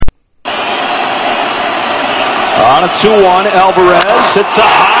On a 2-1, Alvarez hits a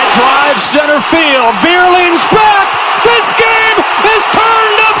high drive center field. Veer leans back. This game is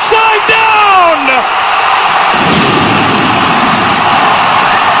turned upside down.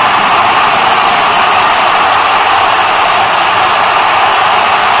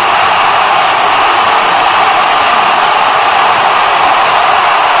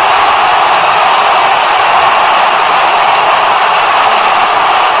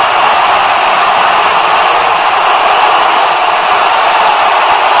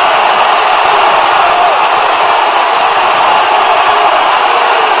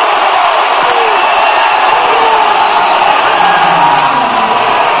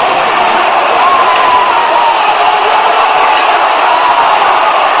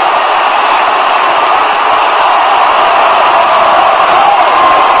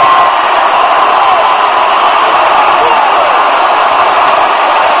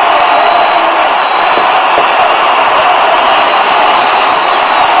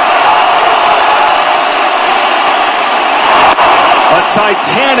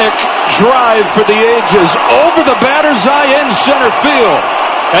 Titanic drive for the ages over the batter's eye in center field.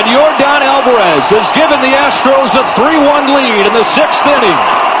 And Yordan Alvarez has given the Astros a 3-1 lead in the 6th inning.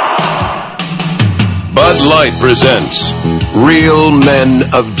 Bud Light presents Real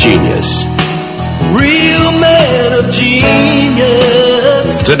Men of Genius. Real Men of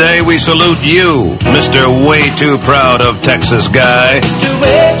Genius. Today we salute you, Mr. Way Too Proud of Texas Guy. Mr.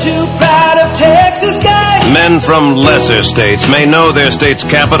 Way Too Proud of Texas Guy. Men from lesser states may know their state's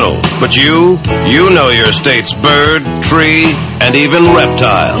capital, but you know your state's bird, tree, and even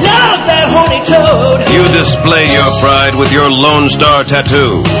reptile. Love that horny toad. You display your pride with your Lone Star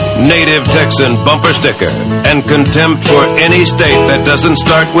tattoo, native Texan bumper sticker, and contempt for any state that doesn't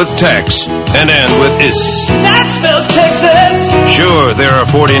start with Tex and end with is. That spells Texas. Sure, there are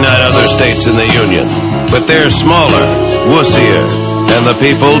 49 other states in the Union, but they're smaller, wussier, and the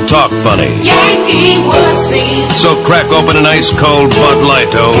people talk funny. Yankee wussy. So crack open an ice cold Bud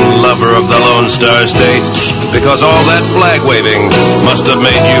Light, oh lover of the Lone Star State, because all that flag waving must have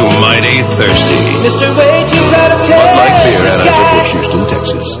made you mighty thirsty. Mr. Way Too Proud of Texas. Bud Light beer, Anheuser-Busch, Houston,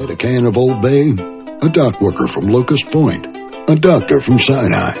 Texas. A can of Old Bay, a dock worker from Locust Point, a doctor from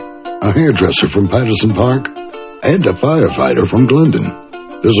Sinai, a hairdresser from Patterson Park, and a firefighter from Glendon.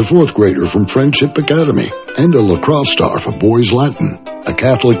 There's a 4th grader from Friendship Academy, and a lacrosse star for Boys Latin, a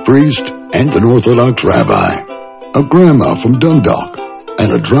Catholic priest, and an Orthodox rabbi, a grandma from Dundalk,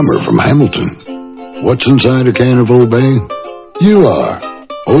 and a drummer from Hamilton. What's inside a can of Old Bay? You are.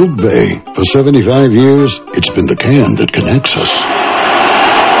 Old Bay. For 75 years, it's been the can that connects us.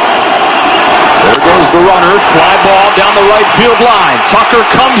 There goes the runner. Fly ball down the right field line. Tucker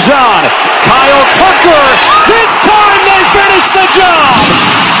comes on. Kyle Tucker. This time they finish the job.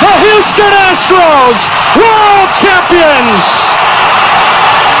 The Houston Astros, world champions.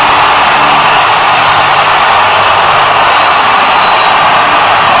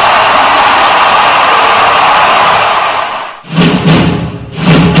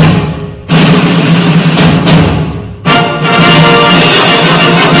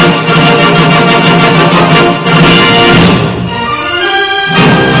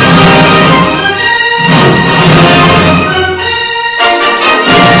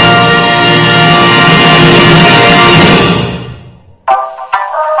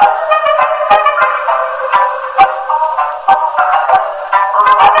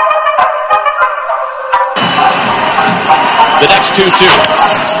 The next 2-2.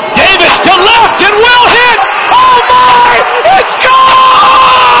 Davis to left and will hit. Oh my! It's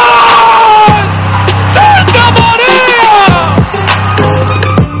gone! Santa Maria!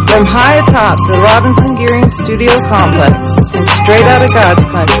 From high atop the Robinson Gearing Studio Complex and straight out of God's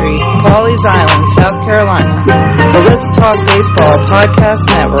country, Pawleys Island, South Carolina, the Let's Talk Baseball Podcast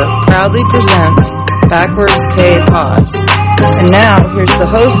Network proudly presents Backwards K Pod. And now, here's the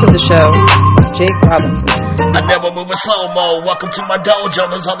host of the show, Jake Robinson. I never move in slow-mo. Welcome to my dojo.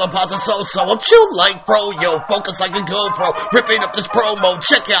 There's other parts of so-so. What you like, bro? Yo, focus like a GoPro. Ripping up this promo.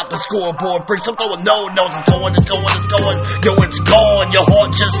 Check out the scoreboard. Bring some throwing no-nos. It's going. Yo, it's gone. Your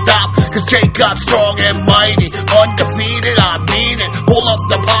heart just stopped. Cause Jake got strong and mighty. Undefeated, I mean it. Pull up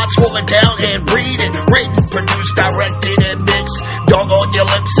the pots, roll it down and read it. Written, produced, directed, and mixed. Dog on your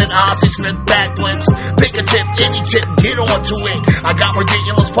lips and Ozzie Smith backflips. Pick a tip, any tip, get onto it. I got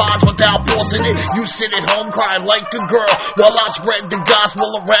ridiculous pods without forcing it. You sit at home, crying like a girl while I spread the gospel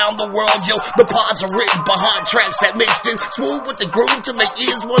around the world. Yo, the pods are written behind tracks that mixed in smooth with the groove to make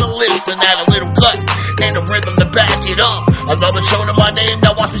ears wanna listen. Add a little cut and a rhythm to back it up. Another show to my name,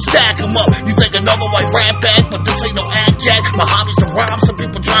 now watch me stack them up. You think another white rap back, but this ain't no act jack. My hobby's to rhyme, some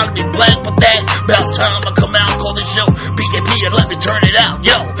people trying to be black, but that about time I come out, call this show BKP and let me turn it out.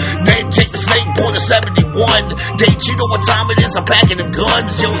 Yo, name Jake the Snake, born in 71. Date, you know what time it is, I'm packing them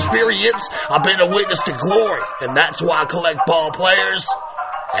guns. Yo, experience, I've been a witness to glory, and that's why I collect ball players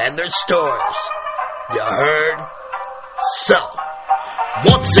and their stories. You heard? So,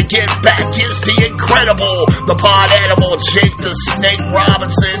 once again, back is the incredible, the pod animal, Jake the Snake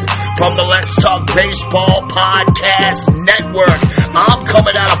Robertson from the Let's Talk Baseball Podcast Network. I'm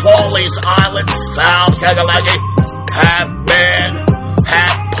coming out of Pawleys Island, South Carolina, half man,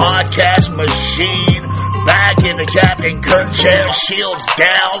 half podcast machine, back in the Captain Kirk chair, shields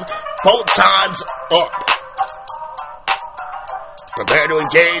down, photons up. Prepare to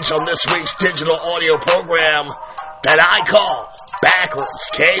engage on this week's digital audio program that I call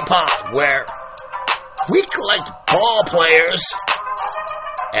Backwards K-Pod, where we collect ball players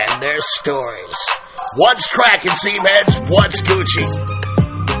and their stories. What's cracking, Seaheads? What's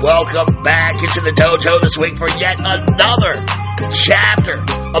Gucci? Welcome back into the dojo this week for yet another chapter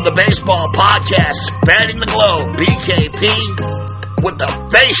of the baseball podcast spanning the globe. BKP with the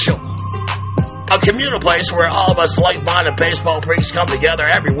facial, a communal place where all of us like-minded baseball freaks come together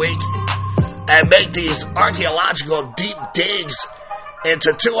every week and make these archaeological deep digs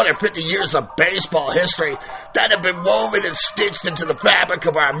into 250 years of baseball history that have been woven and stitched into the fabric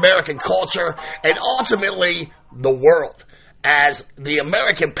of our American culture and ultimately the world, as the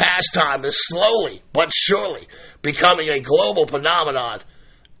American pastime is slowly but surely becoming a global phenomenon,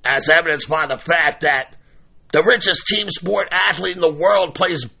 as evidenced by the fact that the richest team sport athlete in the world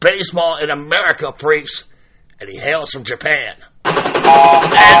plays baseball in America, freaks, and he hails from Japan.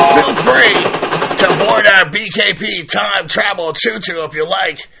 And feel free to board our BKP time travel choo-choo if you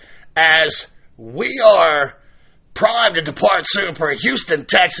like, as we are primed to depart soon for Houston,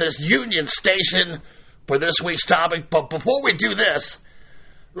 Texas, Union Station for this week's topic. But before we do this,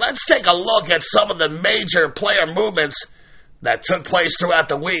 let's take a look at some of the major player movements that took place throughout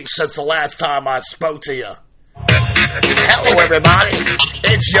the week since the last time I spoke to you. Hello, everybody.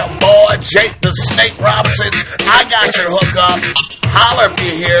 It's your boy, Jake the Snake Robinson. I got your hookup. Holler if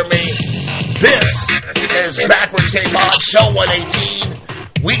you hear me. This is Backwards K-Pod, Show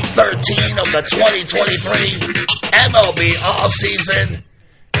 118, Week 13 of the 2023 MLB offseason.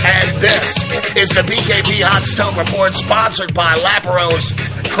 And this is the BKP Hot Stove Report, sponsored by Laparo's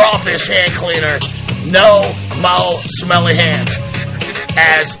Crawfish Hand Cleaner. No mo smelly hands.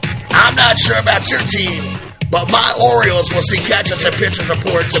 As I'm not sure about your team, but my Orioles will see catches and pitchers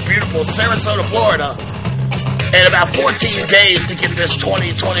report to beautiful Sarasota, Florida, in about 14 days to get this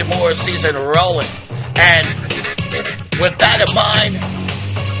 2024 season rolling. And with that in mind,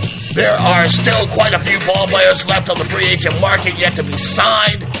 there are still quite a few ball players left on the free agent market yet to be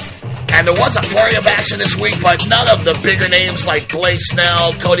signed. And there was a flurry of action this week, but none of the bigger names like Blake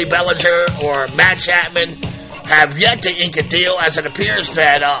Snell, Cody Bellinger, or Matt Chapman have yet to ink a deal, as it appears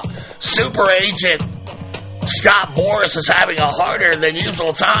that super agent Scott Boras is having a harder than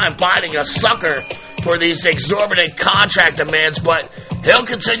usual time finding a sucker for these exorbitant contract demands, but he'll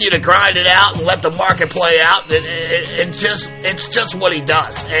continue to grind it out and let the market play out. It's just what he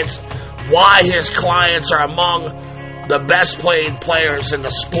does. It's why his clients are among the best played players in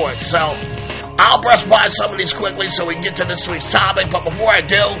the sport. So I'll brush by some of these quickly so we can get to this week's topic, but before I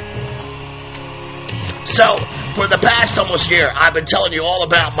do, so for the past almost year, I've been telling you all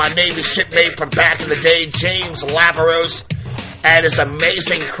about my Navy shipmate from back in the day, James Laparos, and his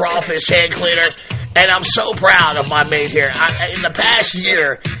amazing crawfish hand cleaner. And I'm so proud of my mate here. In the past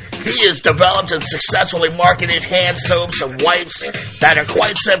year, he has developed and successfully marketed hand soaps and wipes that are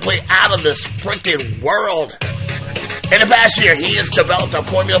quite simply out of this freaking world. In the past year, he has developed a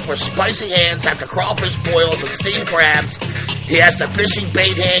formula for spicy hands after crawfish boils and steamed crabs. He has the fishing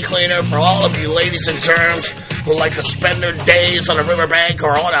bait hand cleaner for all of you ladies and germs who like to spend their days on a riverbank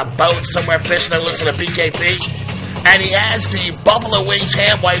or on a boat somewhere fishing and listen to BKP. And he has the Buffalo Wings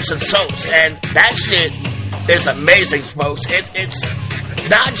hand wipes and soaps. And that shit is amazing, folks. It's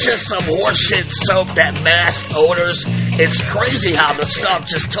not just some horseshit soap that masks odors. It's crazy how the stuff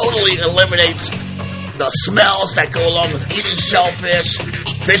just totally eliminates the smells that go along with eating shellfish,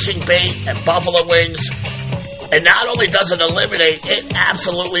 fishing bait, and buffalo wings. And not only does it eliminate, it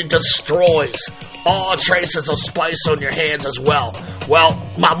absolutely destroys all traces of spice on your hands as well.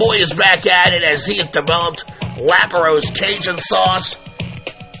 Well, my boy is back at it as he has developed Laparo's Cajun sauce.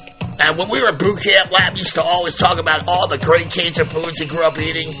 And when we were at boot camp, Lab used to always talk about all the great Cajun foods he grew up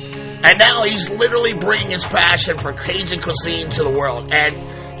eating. And now he's literally bringing his passion for Cajun cuisine to the world. And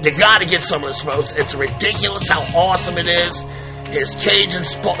you gotta get some of this, folks. It's ridiculous how awesome it is. His Cajun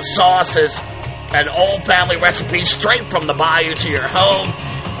sauce is an old family recipe straight from the bayou to your home.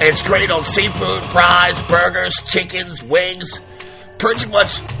 It's great on seafood, fries, burgers, chickens, wings. Pretty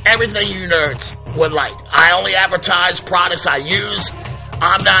much everything you nerds would like. I only advertise products I use.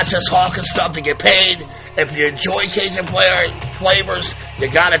 I'm not just hawking stuff to get paid. If you enjoy Cajun flavors, you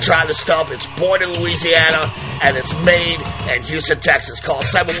gotta try the stuff. It's born in Louisiana, and it's made in Houston, Texas. Call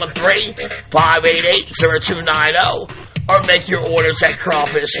 713-588-0290, or make your orders at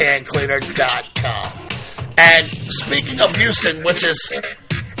crawfishhandcleaner.com. And speaking of Houston, which is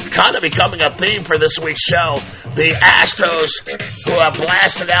kind of becoming a theme for this week's show, the Astros, who have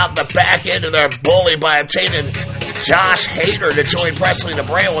blasted out the back end of their bully by obtaining Josh Hader to join Presley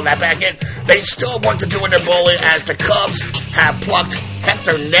DeBrail on that back end, they still have work to do in their bully, as the Cubs have plucked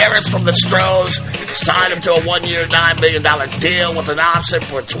Hector Nerris from the Stros, signed him to a 1-year, $9 million deal with an option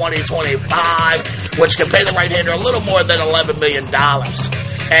for 2025, which can pay the right-hander a little more than $11 million.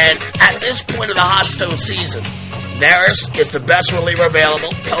 And at this point of the hot stove season, Nerris is the best reliever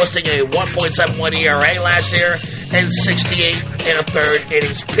available, posting a 1.71 ERA last year and 68 1/3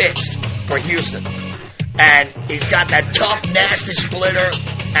 innings pitched for Houston. And he's got that tough, nasty splitter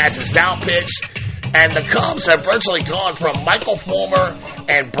as his out pitch. And the Cubs have virtually gone from Michael Fulmer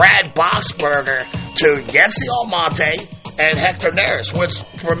and Brad Boxberger to Yency Almonte and Hector Nerris, which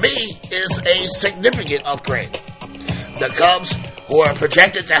for me is a significant upgrade. The Cubs, who are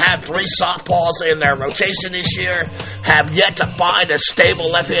projected to have 3 softballs in their rotation this year, have yet to find a stable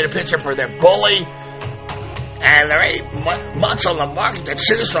left-handed pitcher for their bully. And there ain't much on the market to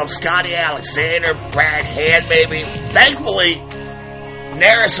choose from. Scotty Alexander, Brad Hand, maybe. Thankfully,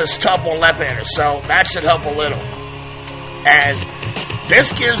 Nerris is tough on left-handers, so that should help a little. And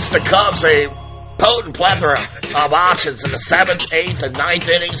this gives the Cubs a potent plethora of options in the 7th, 8th, and 9th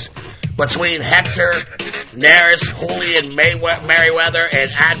innings between Hector, Nerris, Julian Merriweather, and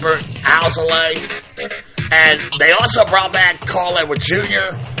Adbert Alzolay. And they also brought back Cal Ripken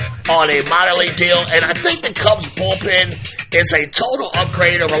Jr. on a minor league deal. And I think the Cubs bullpen is a total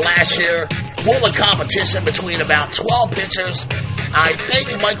upgrade over last year, full of competition between about 12 pitchers. I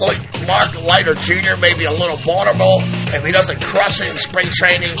think Mark Leiter Jr. may be a little vulnerable. If he doesn't crush it in spring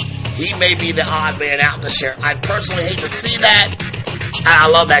training, he may be the odd man out this year. I personally hate to see that. I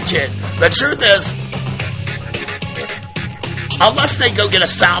love that kid. The truth is, unless they go get a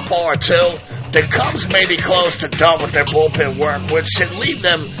southpaw or two, the Cubs may be close to done with their bullpen work, which should leave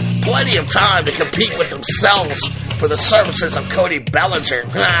them plenty of time to compete with themselves for the services of Cody Bellinger.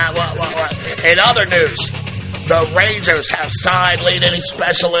 In other news, the Rangers have signed late inning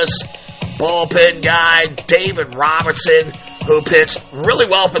specialist, bullpen guy David Robertson, who pitched really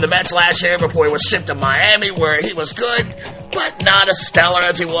well for the Mets last year before he was shipped to Miami, where he was good, but not as stellar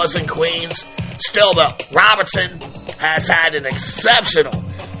as he was in Queens. Still, though, Robertson has had an exceptional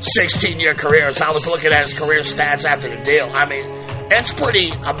 16-year career. As I was looking at his career stats after the deal, I mean, it's pretty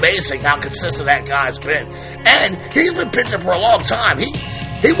amazing how consistent that guy's been. And he's been pitching for a long time. He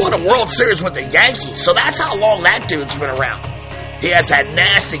won a World Series with the Yankees, so that's how long that dude's been around. He has that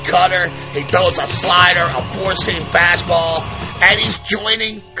nasty cutter. He throws a slider, a 4-seam fastball, and he's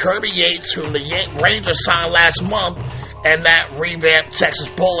joining Kirby Yates, whom the Rangers signed last month, and that revamped Texas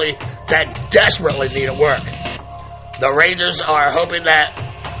bully that desperately needed work. The Rangers are hoping that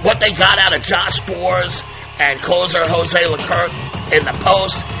what they got out of Josh Sborz and closer Jose Leclerc in the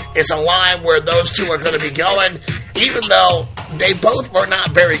post is a line where those two are going to be going, even though they both were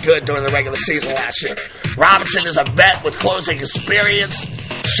not very good during the regular season last year. Robinson is a vet with closing experience.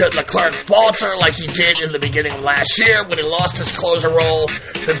 Should Leclerc falter like he did in the beginning of last year when he lost his closer role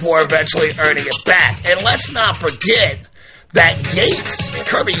before eventually earning it back? And let's not forget that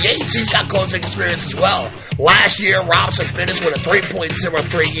Kirby Yates, he's got closing experience as well. Last year, Robinson finished with a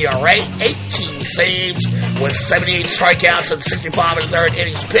 3.03 ERA, 18 saves, with 78 strikeouts and 65 1/3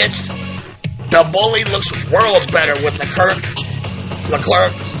 innings pitched. The bully looks worlds better with Leclerc,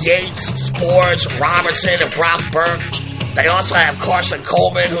 Yates, Sborz, Robertson, and Brock Burke. They also have Carson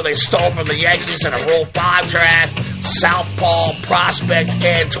Coleman, who they stole from the Yankees in a Rule 5 draft. Southpaw prospect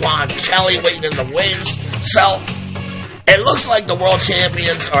Antoine Kelly waiting in the wings. So it looks like the world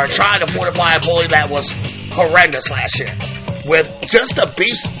champions are trying to fortify a bully that was horrendous last year. With just a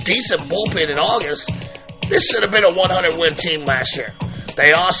decent bullpen in August, this should have been a 100-win team last year.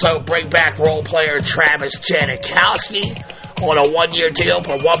 They also bring back role player Travis Janikowski on a 1-year deal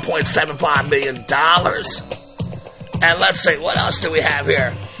for $1.75 million. And let's see, what else do we have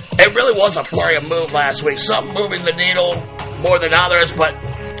here? It really was a flurry of move last week. Some moving the needle more than others, but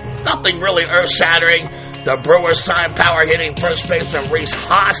nothing really earth-shattering. The Brewers signed power hitting first baseman Rhys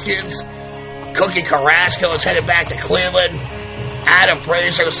Hoskins. Cookie Carrasco is headed back to Cleveland. Adam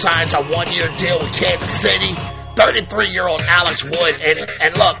Frazier signs a one-year deal with Kansas City. 33-year-old Alex Wood.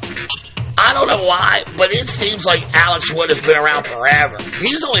 And look, I don't know why, but it seems like Alex Wood has been around forever.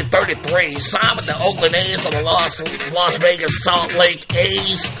 He's only 33. He signed with the Oakland A's and the Las Vegas Salt Lake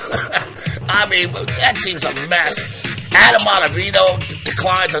A's. I mean, that seems a mess. Adam Ottavino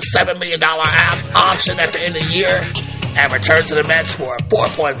declines a $7 million option at the end of the year and returns to the Mets for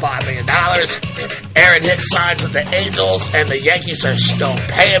 $4.5 million. Aaron Hicks signs with the Angels, and the Yankees are still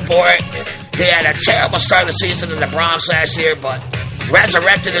paying for it. He had a terrible start of the season in the Bronx last year, but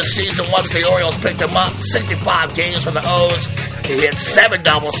resurrected his season once the Orioles picked him up. 65 games for the O's. He hit 7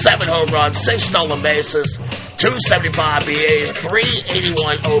 doubles, 7 home runs, 6 stolen bases, 275 BA,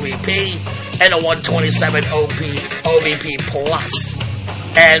 381 OBP, and a 127 OBP plus.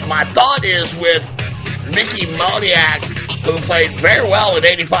 And my thought is with Mickey Moniak, who played very well in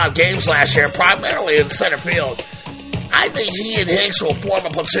 85 games last year, primarily in center field, I think he and Hicks will form a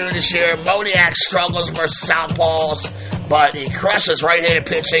platoon this year. Moniak struggles versus southpaws, but he crushes right-handed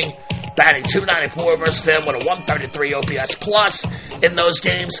pitching, batting .294 versus them with a 133 OPS plus in those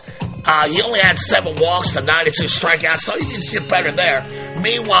games. He only had 7 walks to 92 strikeouts, so he needs to get better there.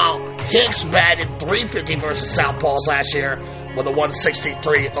 Meanwhile, Hicks batted .350 versus southpaws last year with a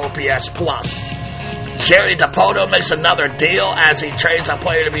 163 OPS plus. Jerry Dipoto makes another deal as he trades a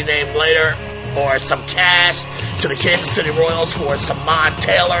player to be named later or some cash to the Kansas City Royals for Samad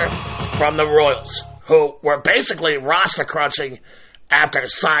Taylor from the Royals, who were basically roster crunching after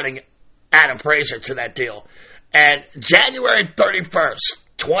signing Adam Frazier to that deal. And January 31st,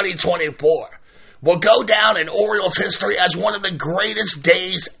 2024 will go down in Orioles history as one of the greatest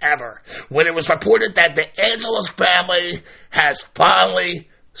days ever, when it was reported that the Angelos family has finally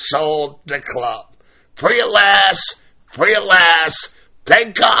sold the club. Free at last, free at last.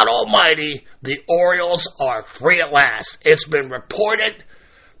 Thank God Almighty, the Orioles are free at last. It's been reported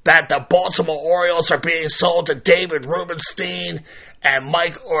that the Baltimore Orioles are being sold to David Rubenstein and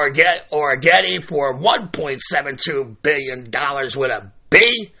Mike Arougheti for $1.72 billion with a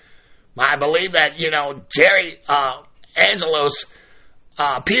B. I believe that,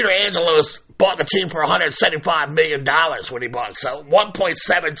 Peter Angelos bought the team for $175 million when he bought it. So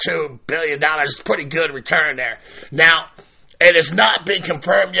 $1.72 billion is pretty good return there. Now, it has not been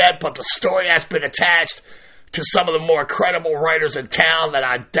confirmed yet, but the story has been attached to some of the more credible writers in town that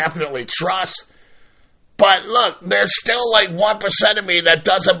I definitely trust. But look, there's still like 1% of me that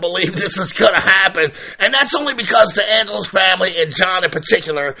doesn't believe this is going to happen. And that's only because the Angelos family, and John in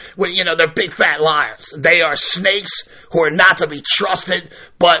particular, they're big fat liars. They are snakes who are not to be trusted,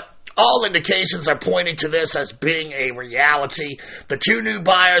 but all indications are pointing to this as being a reality. The two new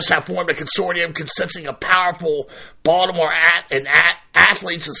buyers have formed a consortium consisting of powerful Baltimore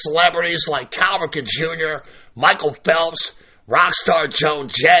athletes and celebrities like Cal Ripken Jr., Michael Phelps, rock star Joan,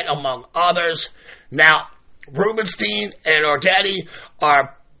 Jett, among others. Now, Rubenstein and Arougheti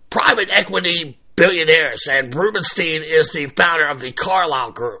are private equity billionaires, and Rubenstein is the founder of the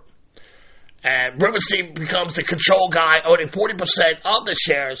Carlyle Group. And Rubenstein becomes the control guy, owning 40% of the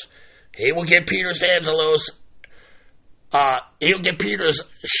shares. He will get Peter's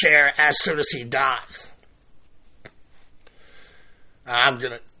share as soon as he dies. I'm not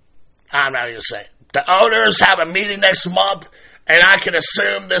even gonna say it. The owners have a meeting next month, and I can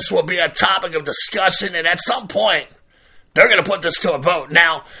assume this will be a topic of discussion, and at some point, they're going to put this to a vote.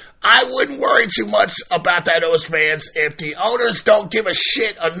 Now, I wouldn't worry too much about that, O's fans. If the owners don't give a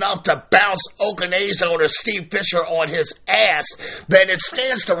shit enough to bounce Oakland A's owner Steve Fisher on his ass, then it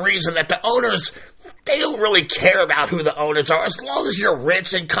stands to reason that the owners, they don't really care about who the owners are, as long as you're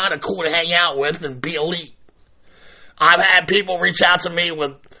rich and kind of cool to hang out with and be elite. I've had people reach out to me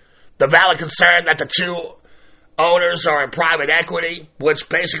with the valid concern that the two owners are in private equity, which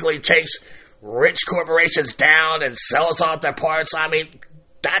basically takes rich corporations down and sells off their parts. I mean,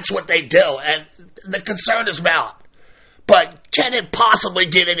 that's what they do, and the concern is valid. But can it possibly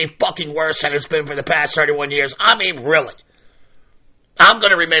get any fucking worse than it's been for the past 31 years? I mean, really. I'm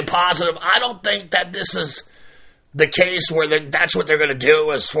going to remain positive. I don't think that this is the case where that's what they're going to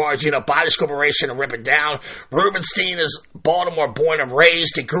do as far as, buy this corporation and rip it down. Rubenstein is Baltimore born and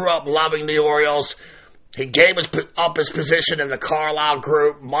raised. He grew up loving the Orioles. He gave up his position in the Carlyle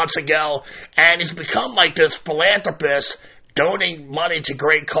Group months ago, and he's become like this philanthropist donating money to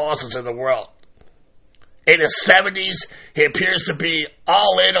great causes in the world. In his 70s, he appears to be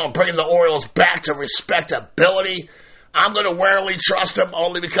all in on bringing the Orioles back to respectability. I'm going to warily trust them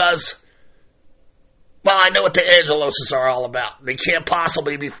only because, well, I know what the Angeloses are all about. They can't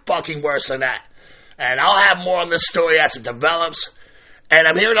possibly be fucking worse than that. And I'll have more on this story as it develops. And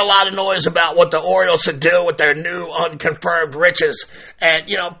I'm hearing a lot of noise about what the Orioles should do with their new unconfirmed riches. And,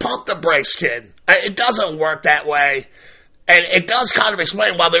 pump the brakes, kid. It doesn't work that way. And it does kind of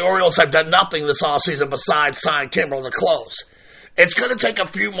explain why the Orioles have done nothing this offseason besides sign Kimbrel to close. It's going to take a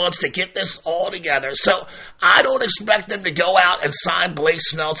few months to get this all together. So I don't expect them to go out and sign Blake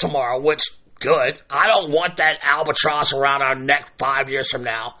Snell tomorrow, which, good. I don't want that albatross around our neck 5 years from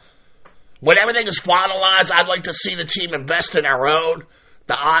now. When everything is finalized, I'd like to see the team invest in our own.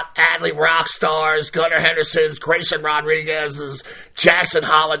 The Adley rock stars, Gunnar Henderson's, Grayson Rodriguez's, Jackson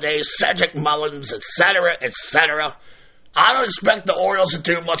Holliday's, Cedric Mullins, etc., etc. I don't expect the Orioles to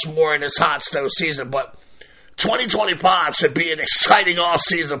do much more in this hot stove season, but 2025 should be an exciting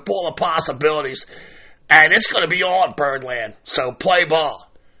offseason full of possibilities, and it's going to be all at Birdland, so play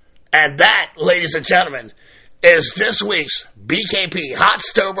ball. And that, ladies and gentlemen, is this week's BKP Hot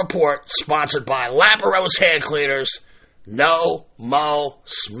Stove Report, sponsored by Laparos Hand Cleaners. No mo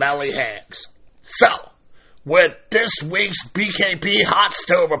smelly hands. So, with this week's BKP Hot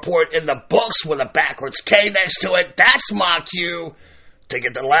Stove Report in the books with a backwards K next to it, that's my cue to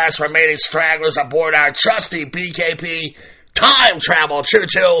get the last remaining stragglers aboard our trusty BKP time travel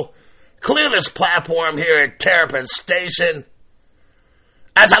choo-choo. Clear this platform here at Terrapin Station.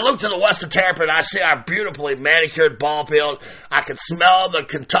 As I look to the west of Terrapin, I see our beautifully manicured ball field. I can smell the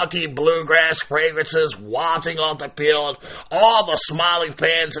Kentucky bluegrass fragrances wafting off the field, all the smiling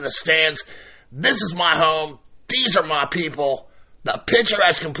fans in the stands. This is my home. These are my people. The pitcher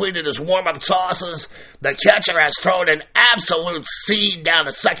has completed his warm-up tosses. The catcher has thrown an absolute seed down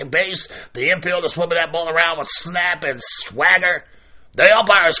to second base. The infield is flipping that ball around with snap and swagger. The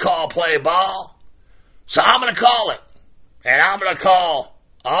umpires call play ball. So I'm going to call it. And I'm going to call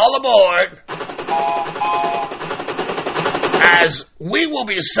all aboard, as we will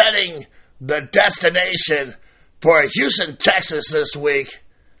be setting the destination for Houston, Texas this week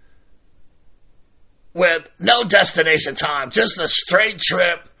with no destination time, just a straight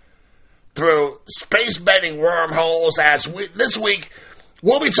trip through space-bending wormholes. This week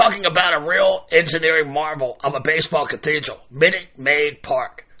we'll be talking about a real engineering marvel of a baseball cathedral, Minute Maid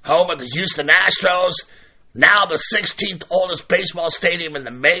Park, home of the Houston Astros, now the 16th oldest baseball stadium in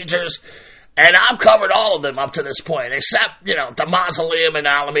the majors. And I've covered all of them up to this point, except, the mausoleum in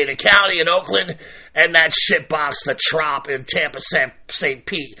Alameda County in Oakland and that shitbox, the Trop in Tampa, St.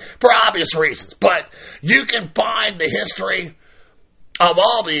 Pete, for obvious reasons. But you can find the history of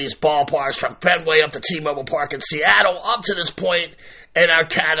all these ballparks from Fenway up to T-Mobile Park in Seattle up to this point in our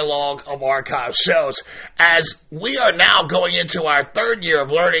catalog of archive shows, as we are now going into our third year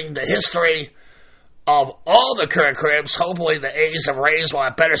of learning the history of all the current cribs. Hopefully the A's and Rays will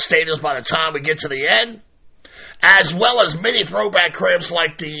have better stadiums by the time we get to the end, as well as many throwback cribs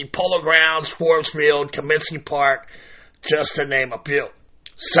like the Polo Grounds, Forbes Field, Comiskey Park, just to name a few.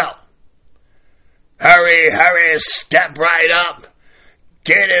 So, hurry, step right up,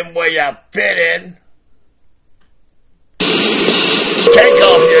 get in where you fit in, take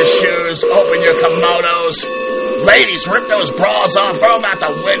off your shoes, open your kimonos, ladies, rip those bras off, throw them out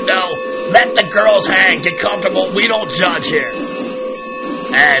the window. Let the girls hang. Get comfortable. We don't judge here.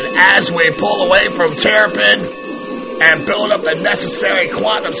 And as we pull away from Terrapin and build up the necessary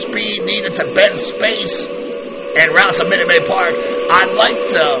quantum speed needed to bend space en route to Minute Maid Park, I'd like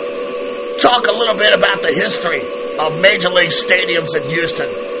to talk a little bit about the history of Major League stadiums in Houston.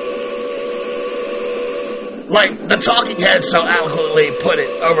 Like the Talking Heads so eloquently put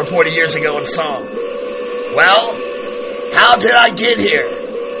it over 40 years ago in song. Well, how did I get here?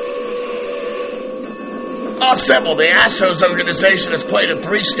 Oh, simple. The Astros organization has played in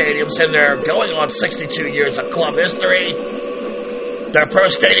 3 stadiums, and they're going on 62 years of club history. Their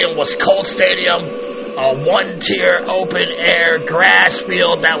first stadium was Colt Stadium, a one-tier open-air grass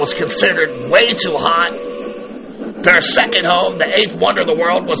field that was considered way too hot. Their second home, the 8th wonder of the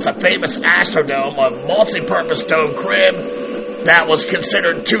world, was the famous Astrodome, a multi-purpose dome crib that was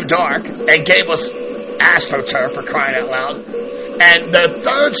considered too dark and gave us AstroTurf, for crying out loud. And the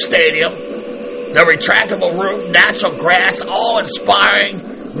third stadium, the retractable roof, natural grass,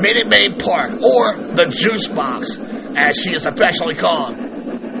 all-inspiring Minute Maid Park, or the Juice Box, as she is affectionately called.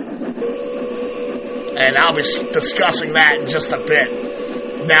 And I'll be discussing that in just a bit.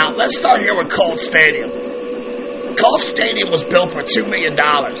 Now, let's start here with Colt Stadium. Colt Stadium was built for $2 million,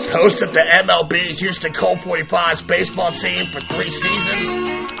 hosted the MLB Houston Colt 45's baseball team for 3 seasons,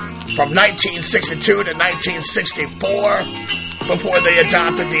 from 1962 to 1964, before they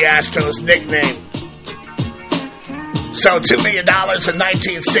adopted the Astros nickname. So $2 million in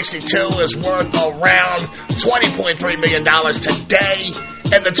 1962 is worth around $20.3 million today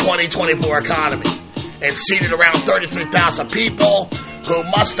in the 2024 economy. It seated around 33,000 people who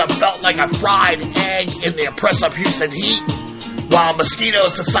must have felt like a fried egg in the oppressive Houston heat, while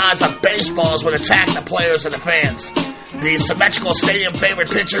mosquitoes the size of baseballs would attack the players and the fans. The symmetrical stadium favored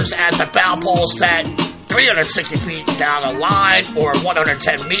pitchers as the foul pole sat 360 feet down a line, or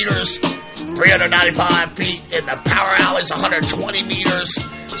 110 meters, 395 feet in the power alleys, 120 meters.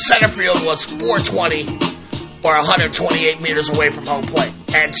 Center field was 420, or 128 meters away from home plate.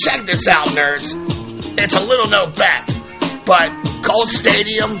 And check this out, nerds. It's a little known fact, but Colt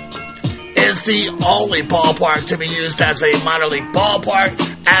Stadium is the only ballpark to be used as a minor league ballpark,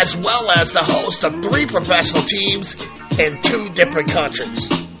 as well as the host of 3 professional teams in 2 different countries.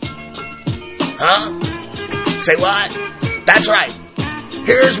 Huh? Say what? That's right.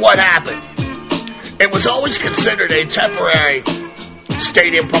 Here's what happened. It was always considered a temporary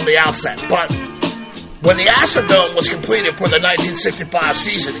stadium from the outset, but when the Astrodome was completed for the 1965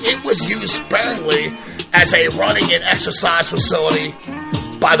 season, it was used sparingly as a running and exercise facility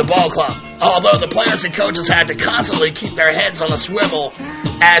by the ball club, although the players and coaches had to constantly keep their heads on a swivel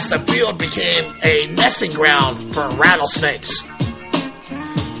as the field became a nesting ground for rattlesnakes.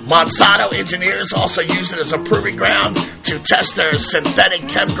 Monsanto engineers also used it as a proving ground to test their synthetic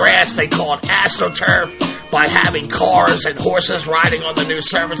chemgrass they called AstroTurf by having cars and horses riding on the new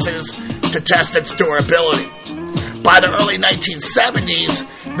surfaces to test its durability. By the early 1970s,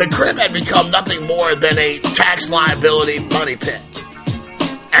 the crib had become nothing more than a tax liability money pit,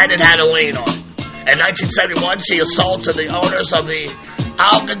 and it had a lien on it. In 1971, she was sold to the owners of the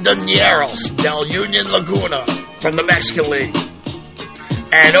Algodoneros del Union Laguna from the Mexican League.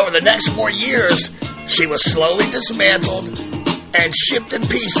 And over the next 4 years, she was slowly dismantled and shipped in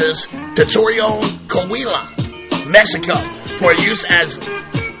pieces to Torreon, Coahuila, Mexico, for use as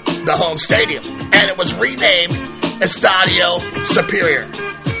the home stadium. And it was renamed Estadio Superior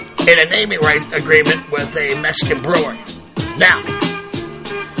in a naming right agreement with a Mexican brewery. Now,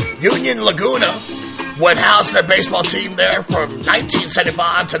 Union Laguna would house their baseball team there from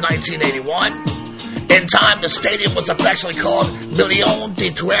 1975 to 1981. In time, the stadium was affectionately called Millón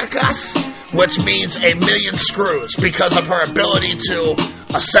de Tuercas, which means a million screws, because of her ability to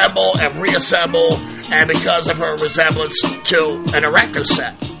assemble and reassemble, and because of her resemblance to an erector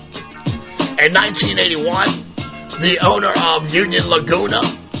set. In 1981, the owner of Union Laguna,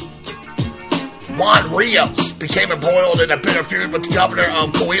 Juan Rios, became embroiled in a bitter feud with the governor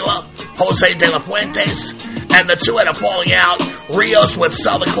of Coahuila, Jose de la Fuentes, and the two had a falling out. Rios would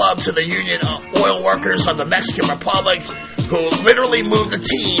sell the club to the Union Oil Workers of the Mexican Republic, who literally moved the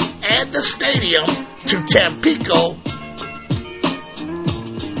team and the stadium to Tampico,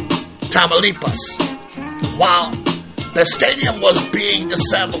 Tamaulipas. While the stadium was being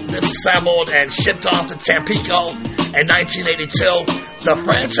disassembled and shipped off to Tampico in 1982, the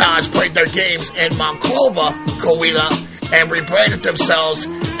franchise played their games in Monclova, Coahuila, and rebranded themselves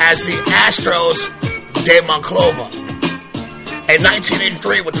as the Astros de Monclova. In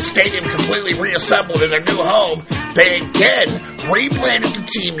 1983, with the stadium completely reassembled in their new home, they again rebranded the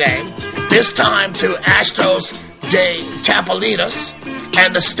team name, this time to Astros de Tapalinas,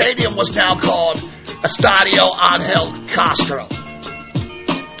 and the stadium was now called Estadio Angel Castro.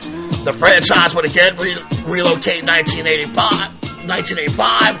 The franchise would again relocate in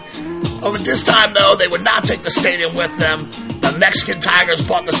 1985. Over this time, though, they would not take the stadium with them. The Mexican Tigers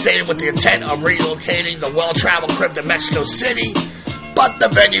bought the stadium with the intent of relocating the well-traveled crib to Mexico City, but the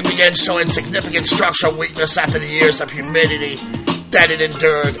venue began showing significant structural weakness after the years of humidity that it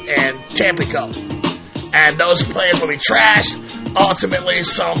endured in Tampico. And those plans would be trashed. Ultimately,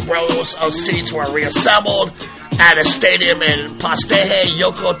 some rows of seats were reassembled at a stadium in Pasteje,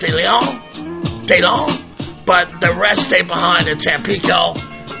 Yoko de Leon, but the rest stayed behind in Tampico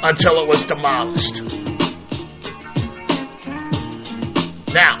until it was demolished.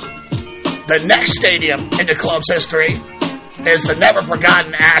 Now, the next stadium in the club's history is the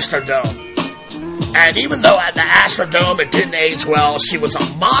never-forgotten Astrodome. And even though at the Astrodome it didn't age well, she was a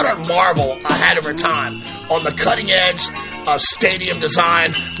modern marvel ahead of her time, on the cutting edge of stadium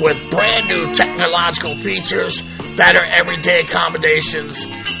design with brand new technological features that are everyday accommodations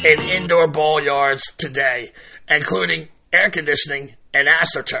in indoor ball yards today, including air conditioning and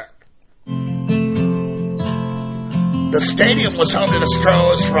AstroTurf. The stadium was home to the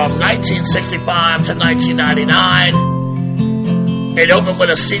Stros from 1965 to 1999. It opened with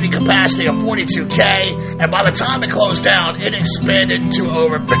a seating capacity of 42K, and by the time it closed down, it expanded to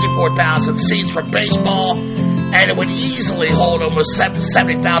over 54,000 seats for baseball, and it would easily hold almost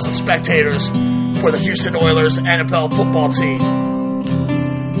 70,000 spectators for the Houston Oilers NFL football team.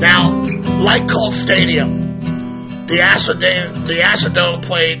 Now, like Colt Stadium, the Astrodome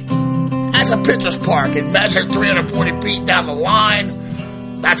played as a pitcher's park. It measured 340 feet down the line.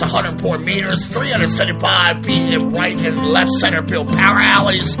 That's 104 meters, 375 feet in right and left center field power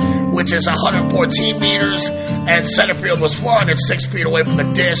alleys, which is 114 meters, and center field was 406 feet away from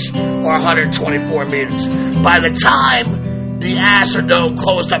the dish, or 124 meters. By the time the Astrodome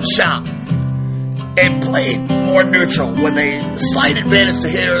closed up shop, it played more neutral with a slight advantage to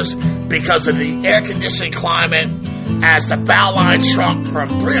hitters because of the air conditioning climate, as the foul line shrunk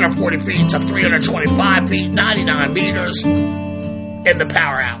from 340 feet to 325 feet, 99 meters. In the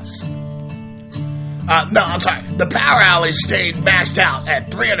power alleys. The power alleys stayed maxed out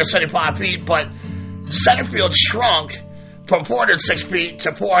at 375 feet, but center field shrunk from 406 feet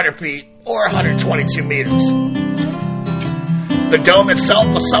to 400 feet, or 122 meters. The dome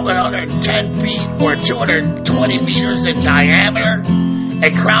itself was 710 feet, or 220 meters in diameter,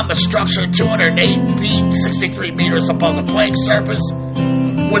 and crowned the structure 208 feet, 63 meters above the playing surface,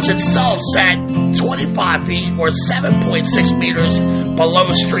 which itself sat 25 feet, or 7.6 meters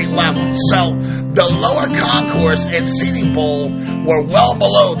below street level. So the lower concourse and seating bowl were well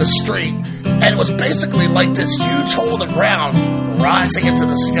below the street, and it was basically like this huge hole in the ground rising into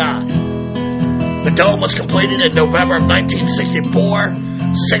the sky. The dome was completed in November of 1964,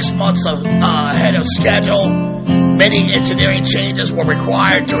 6 months ahead of schedule. Many engineering changes were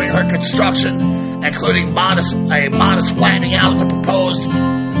required during her construction, including a modest flattening out of the proposed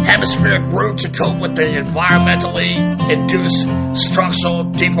hemispheric route to cope with the environmentally induced structural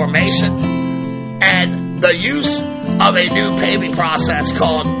deformation, and the use of a new paving process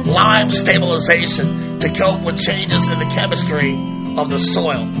called lime stabilization to cope with changes in the chemistry of the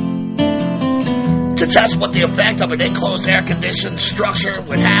soil. To test what the effect of an enclosed air-conditioned structure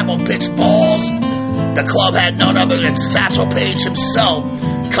would have on pitch balls, the club had none other than Satchel Paige himself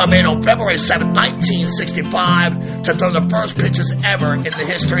come in on February 7, 1965, to throw the first pitches ever in the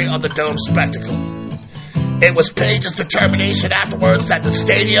history of the dome spectacle. It was Paige's determination afterwards that the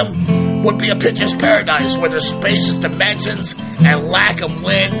stadium would be a pitcher's paradise with their spacious dimensions and lack of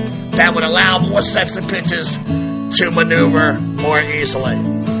wind that would allow more sets of pitches to maneuver more easily.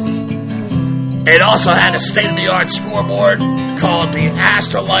 It also had a state-of-the-art scoreboard called the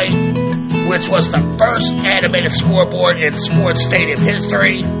Astrolight, which was the first animated scoreboard in sports stadium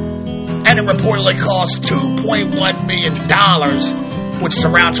history, and it reportedly cost $2.1 million, which is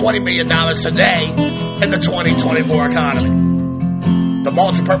around $20 million today in the 2024 economy. The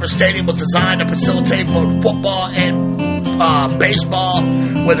multi-purpose stadium was designed to facilitate both football and baseball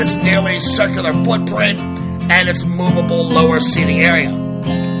with its nearly circular footprint and its movable lower seating area.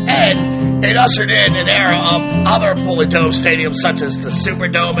 And it ushered in an era of other fully domed stadiums such as the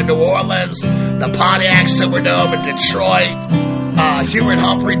Superdome in New Orleans, the Pontiac Superdome in Detroit, Hubert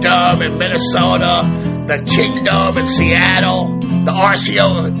Humphrey Dome in Minnesota, the Kingdome in Seattle, the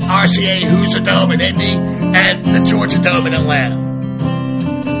RCA Hoosier Dome in Indy, and the Georgia Dome in Atlanta.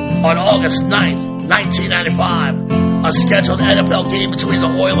 On August 9th, 1995, a scheduled NFL game between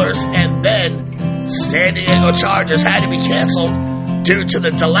the Oilers and then San Diego Chargers had to be canceled due to the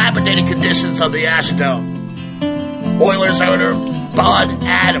dilapidated conditions of the Astrodome. Oilers owner Bud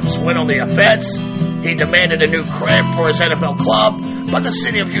Adams went on the offense. He demanded a new crib for his NFL club, but the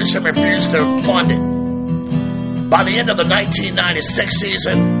city of Houston refused to fund it. By the end of the 1996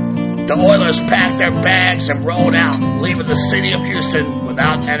 season, the Oilers packed their bags and rolled out, leaving the city of Houston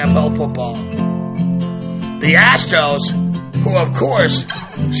without NFL football. The Astros, who of course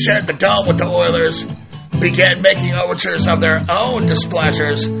shared the dome with the Oilers, began making overtures of their own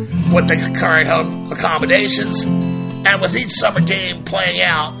displeasures with the current home accommodations, and with each summer game playing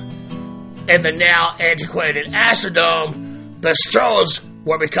out in the now antiquated Astrodome, the Stros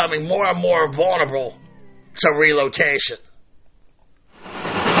were becoming more and more vulnerable to relocation.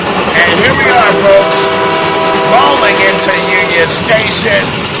 And here we are, folks, rolling into Union Station,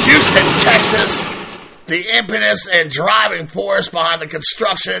 Houston, Texas, the impetus and driving force behind the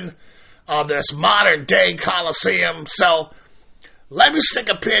construction of this modern-day Coliseum. So let me stick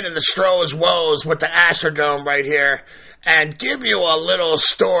a pin in the Stros' woes with the Astrodome right here and give you a little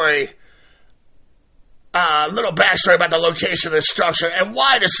story, a little backstory about the location of this structure and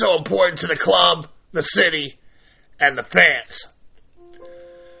why it is so important to the club, the city, and the fans.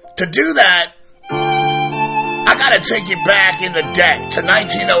 To do that, I gotta take you back in the day to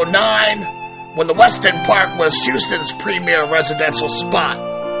 1909 when the West End Park was Houston's premier residential spot.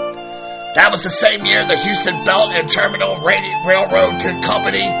 That was the same year the Houston Belt and Terminal Railroad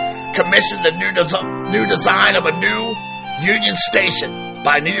Company commissioned the new design of a new Union Station.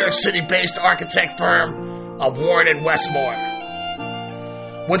 by New York City-based architect firm of Warren and Westmore.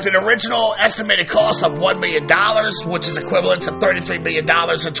 With an original estimated cost of $1 million, which is equivalent to $33 million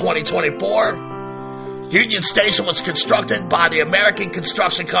in 2024, Union Station was constructed by the American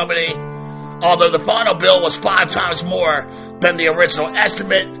Construction Company, although the final bill was 5 times more than the original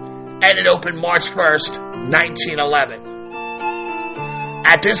estimate, and it opened March 1st, 1911.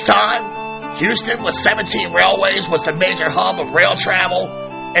 At this time, Houston, with 17 railways, was the major hub of rail travel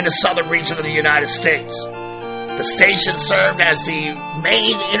in the southern region of the United States. The station served as the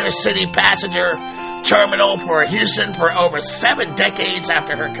main inner-city passenger terminal for Houston for over 7 decades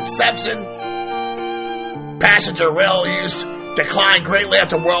after her conception. Passenger rail use declined greatly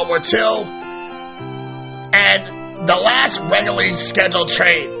after World War II, and the last regularly scheduled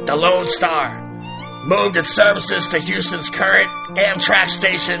train, the Lone Star, moved its services to Houston's current Amtrak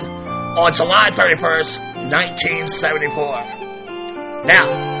station on July 31st, 1974.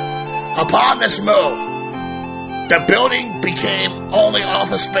 Now, upon this move, the building became only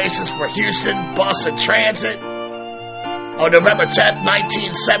office spaces for Houston Bus and Transit. On November 10th,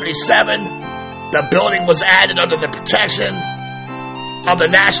 1977, the building was added under the protection of the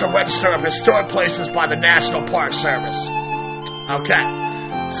National Register of Historic Places by the National Park Service. Okay,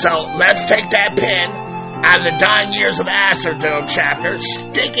 so let's take that pen out of the dying years of the Astrodome chapter,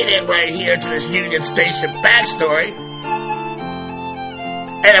 stick it in right here to this Union Station backstory.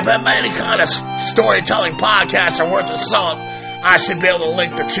 And if I'm any kind of storytelling podcast are worth a salt, I should be able to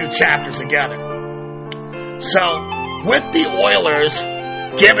link the 2 chapters together. So, with the Oilers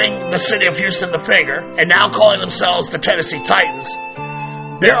giving the city of Houston the finger, and now calling themselves the Tennessee Titans,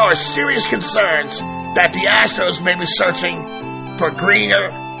 there are serious concerns that the Astros may be searching for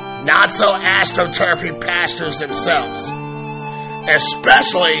greener, not-so-astroturfy pastures themselves.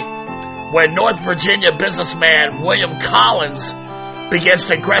 Especially when North Virginia businessman William Collins begins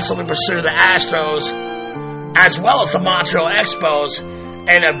to aggressively pursue the Astros, as well as the Montreal Expos,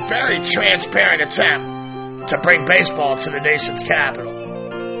 in a very transparent attempt to bring baseball to the nation's capital.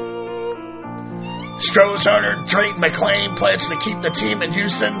 Stros owner Drake McClain pledged to keep the team in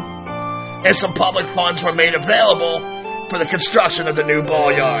Houston, and some public funds were made available for the construction of the new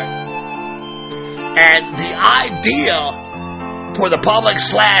ball yard. And the idea for the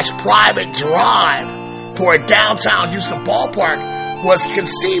public/private drive for a downtown Houston ballpark was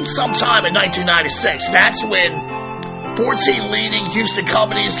conceived sometime in 1996. That's when 14 leading Houston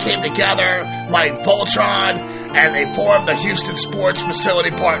companies came together, like Voltron, and they formed the Houston Sports Facility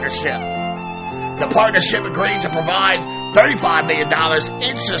Partnership. The partnership agreed to provide $35 million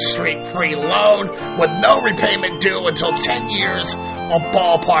interest-free loan with no repayment due until 10 years of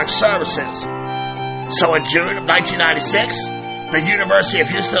ballpark services. So in June of 1996, the University of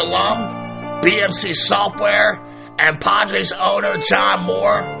Houston alum, BMC Software, and Padres owner John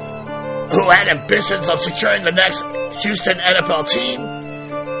Moore, who had ambitions of securing the next Houston NFL team,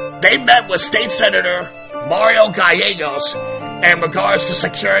 they met with State Senator Mario Gallegos in regards to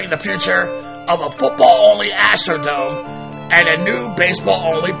securing the future of a football-only Astrodome and a new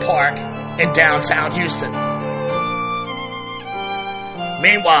baseball-only park in downtown Houston.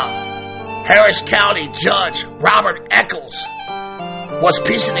 Meanwhile, Harris County Judge Robert Eccles was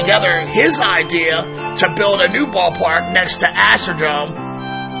piecing together his idea to build a new ballpark next to Astrodome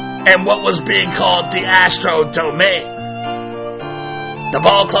and what was being called the Astrodome. The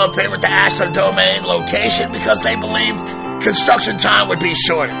ball club favored the Astrodome location because they believed construction time would be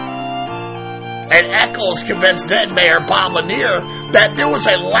shorter. And Eccles convinced then Mayor Bob Lanier that there was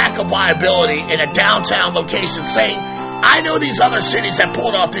a lack of viability in a downtown location, saying, I know these other cities have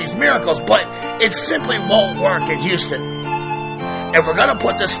pulled off these miracles, but it simply won't work in Houston. If we're going to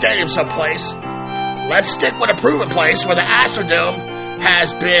put this stadium someplace, let's stick with a proven place where the Astrodome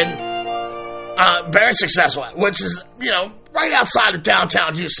has been very successful, which is, right outside of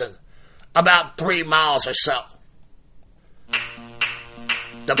downtown Houston, about 3 miles or so.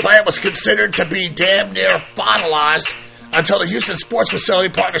 The plan was considered to be damn near finalized until the Houston Sports Facility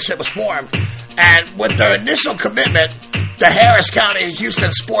Partnership was formed. And with their initial commitment, the Harris County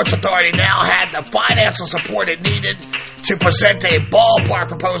Houston Sports Authority now had the financial support it needed to present a ballpark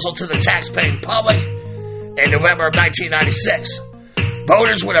proposal to the taxpaying public in November of 1996.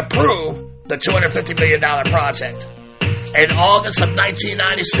 Voters would approve the $250 million project. In August of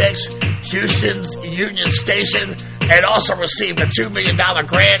 1996, Houston's Union Station had also received a $2 million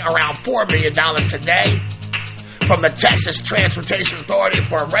grant, around $4 million today, from the Texas Transportation Authority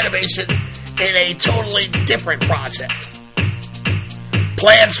for a renovation in a totally different project.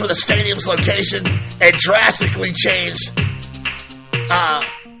 Plans for the stadium's location had drastically changed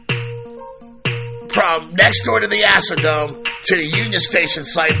from next door to the Astrodome to the Union Station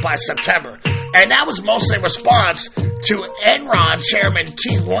site by September. And that was mostly in response to Enron Chairman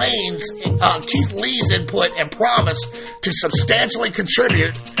Keith Lee's input and promise to substantially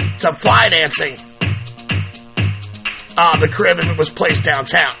contribute to financing the Caribbean was placed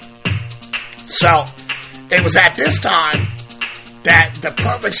downtown. So, it was at this time that the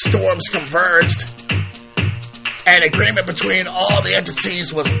perfect storms converged. An agreement between all the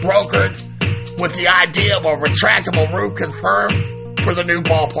entities was brokered with the idea of a retractable roof confirmed for the new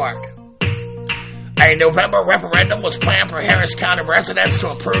ballpark. A November referendum was planned for Harris County residents to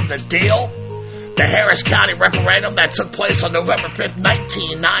approve the deal. The Harris County referendum that took place on November 5th,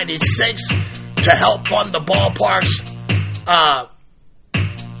 1996 to help fund the ballpark's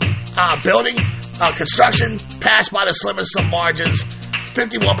building construction passed by the slimmest of margins,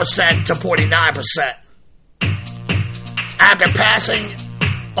 51% to 49%. After passing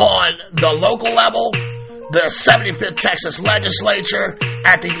on the local level, the 75th Texas legislature,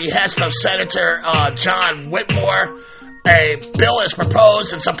 at the behest of Senator John Whitmore, a bill is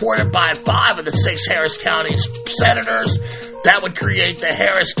proposed and supported by 5 of the 6 Harris County senators that would create the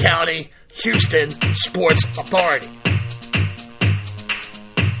Harris County Houston Sports Authority.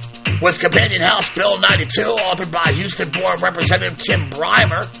 With companion House Bill 92, authored by Houston-born Representative Kim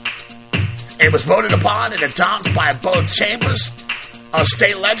Brimer, it was voted upon and adopted by both chambers of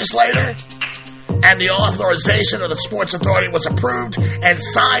state legislature, and the authorization of the Sports Authority was approved and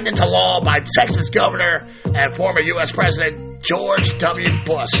signed into law by Texas Governor and former U.S. President George W.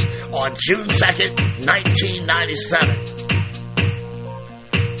 Bush on June 2nd, 1997.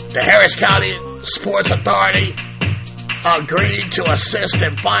 The Harris County Sports Authority agreed to assist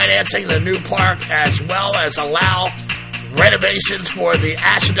in financing the new park as well as allow renovations for the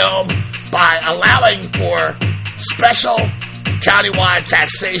Astrodome by allowing for special countywide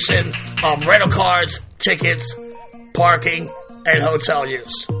taxation of rental cars, tickets, parking, and hotel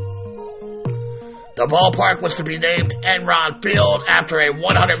use. The ballpark was to be named Enron Field after a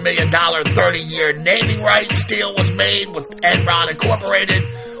 $100 million 30-year naming rights deal was made with Enron Incorporated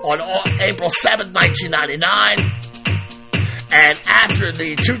on April 7, 1999. And after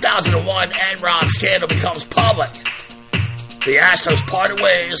the 2001 Enron scandal becomes public, the Astros parted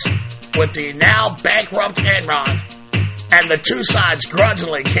ways with the now bankrupt Enron, and the two sides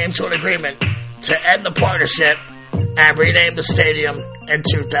grudgingly came to an agreement to end the partnership and rename the stadium in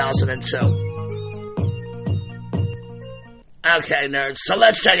 2002. Okay, nerds, so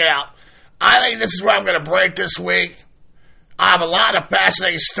let's check it out. I think this is where I'm going to break this week. I have a lot of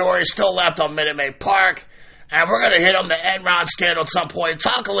fascinating stories still left on Minute Maid Park, and we're going to hit on the Enron scandal at some point,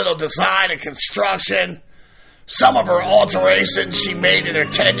 talk a little design and construction, some of her alterations she made in her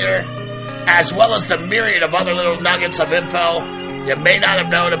tenure, as well as the myriad of other little nuggets of info you may not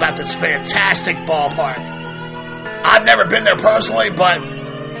have known about this fantastic ballpark. I've never been there personally, but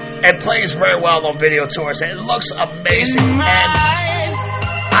it plays very well on video tours. It looks amazing, and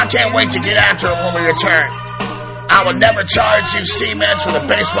I can't wait to get after it when we return. I will never charge you C-Meds for the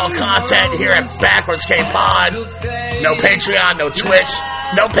baseball content here at Backwards K-Pod. No Patreon, no Twitch,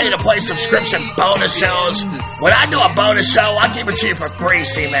 no pay-to-play subscription bonus shows. When I do a bonus show, I give it to you for free,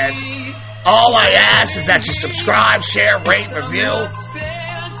 C-Meds. All I ask is that you subscribe, share, rate, review,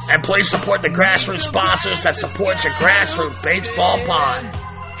 and please support the grassroots sponsors that support your grassroots baseball pod.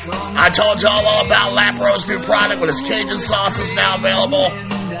 I told y'all all about Laparo's new product with his Cajun sauces now available.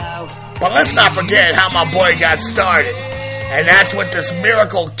 But let's not forget how my boy got started. And that's with this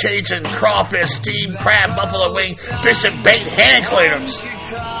miracle Cajun crawfish, steamed crab, buffalo wing, fish and bait hand cleaners.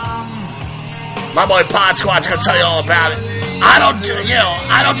 My boy Pod Squad's gonna tell you all about it. I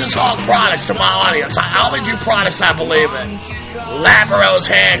don't just hawk products to my audience. I only do products I believe in. Laparo's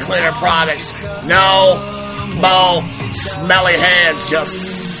hand cleaner products. No more smelly hands,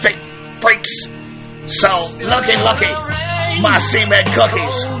 just sick freaks. So, looky, my cement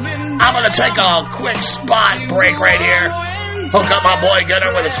cookies. I'm gonna take a quick spot break right here. Hook up my boy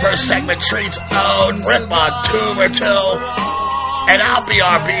Gunner with his first segment treats own, rip a tube or two, and I'll be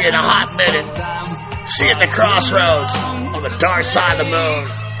RB in a hot minute. See you at the crossroads on the dark side of the moon.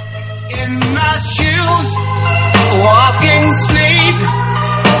 In my shoes, walking sleep.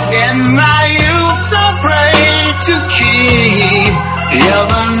 In my youth, afraid to keep.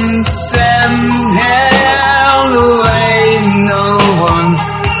 Heaven send hell away. No one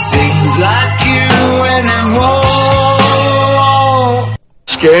sings like you anymore.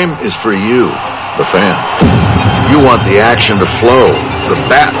 This game is for you, the fan. You want the action to flow, the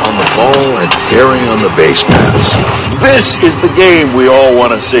bat on the ball and tearing on the base paths. This is the game we all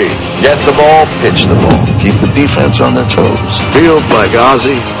want to see. Get the ball, pitch the ball. Keep the defense on their toes. Field like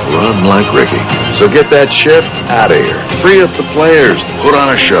Ozzy, run like Ricky. So get that shit out of here. free up the players to put on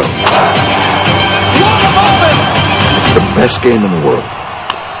a show. It's the best game in the world.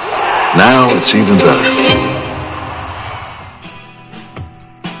 Now it's even better.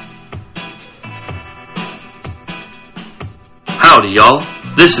 Howdy, y'all.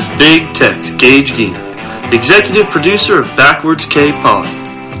 This is Big Tex Gage Geena, the executive producer of Backwards K Pod.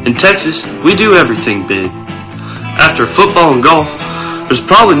 In Texas, we do everything big. After football and golf, there's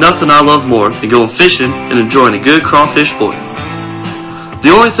probably nothing I love more than going fishing and enjoying a good crawfish boil.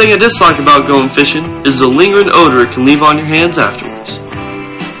 The only thing I dislike about going fishing is the lingering odor it can leave on your hands afterwards.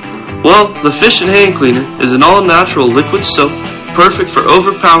 Well, the Fish and Hand Cleaner is an all-natural liquid soap perfect for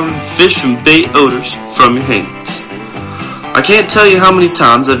overpowering fish and bait odors from your hands. I can't tell you how many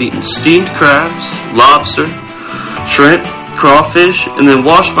times I've eaten steamed crabs, lobster, shrimp, crawfish, and then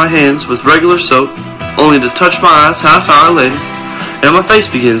washed my hands with regular soap, only to touch my eyes half hour later, and my face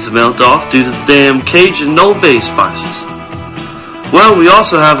begins to melt off due to the damn Cajun no bay spices. Well, we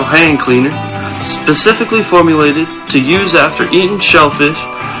also have a hand cleaner, specifically formulated to use after eating shellfish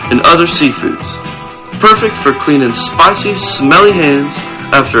and other seafoods. Perfect for cleaning spicy, smelly hands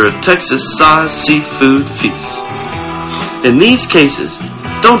after a Texas-sized seafood feast. In these cases,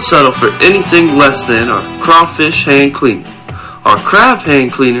 don't settle for anything less than our crawfish hand cleaner, our crab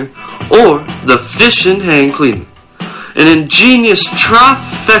hand cleaner, or the fish and hand cleaner. An ingenious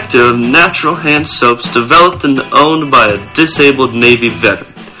trifecta of natural hand soaps developed and owned by a disabled Navy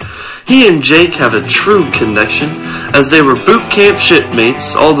veteran. He and Jake have a true connection, as they were boot camp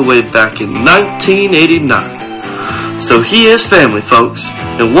shipmates all the way back in 1989. So he is family, folks,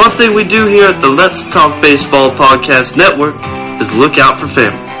 and one thing we do here at the Let's Talk Baseball Podcast Network is look out for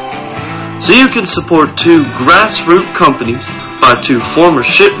family. So you can support two grassroots companies by two former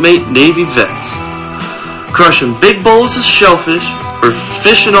shipmate Navy vets. Crushing big bowls of shellfish or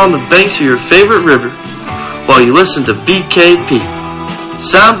fishing on the banks of your favorite river while you listen to BKP.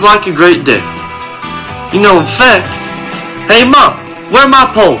 Sounds like a great day. You know, in fact, hey Mom, where are my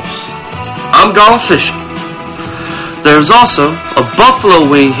poles? I'm going fishing. There's also a buffalo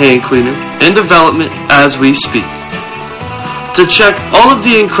wing hand cleaner in development as we speak. To check all of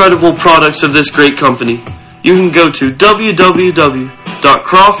the incredible products of this great company, you can go to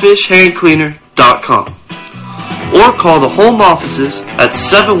www.crawfishhandcleaner.com or call the home offices at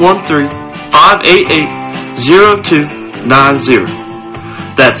 713-588-0290.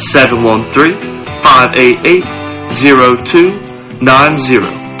 That's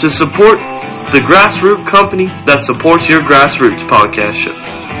 713-588-0290 to support the grassroots company that supports your grassroots podcast show.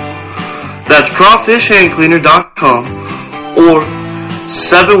 That's crawfishhandcleaner.com or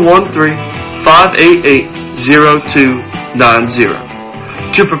 713-588-0290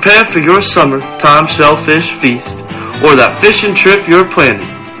 to prepare for your summertime shellfish feast or that fishing trip you're planning.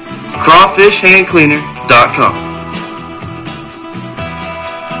 crawfishhandcleaner.com.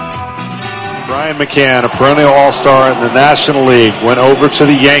 Brian McCann, a perennial all-star in the National League, went over to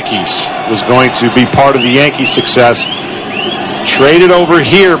the Yankees, was going to be part of the Yankee success, traded over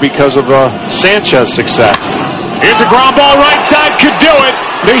here because of Sanchez success. Here's a ground ball right side, could do it.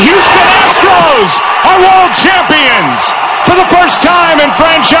 The Houston Astros are world champions for the first time in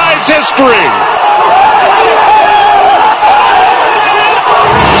franchise history.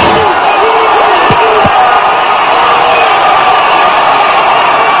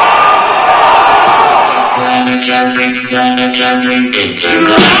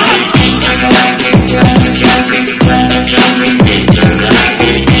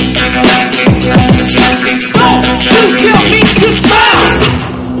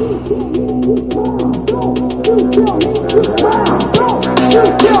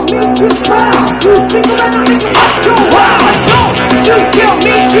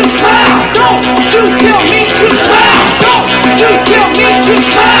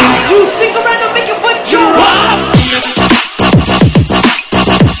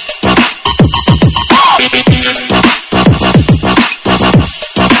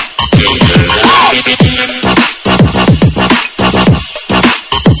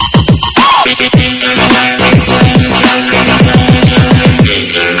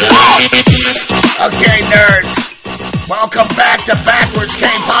 Okay, nerds, welcome back to Backwards K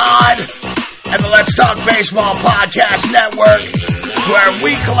Pod and the Let's Talk Baseball Podcast Network, where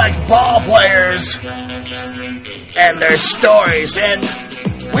we collect ball players and their stories. And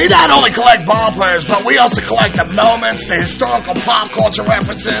we not only collect ball players, but we also collect the moments, the historical pop culture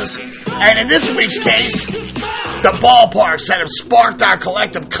references, and in this week's case, the ballparks that have sparked our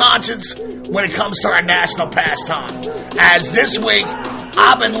collective conscience when it comes to our national pastime. As this week,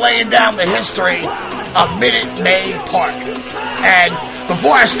 I've been laying down the history of Minute Maid Park. And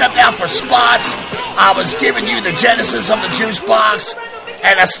before I stepped out for spots, I was giving you the genesis of the juice box,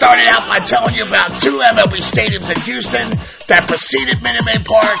 and I started out by telling you about 2 MLB stadiums in Houston that preceded Minute Maid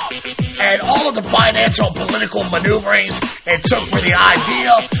Park, and all of the financial and political maneuverings it took for the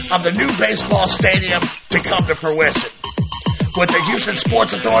idea of the new baseball stadium to come to fruition. With the Houston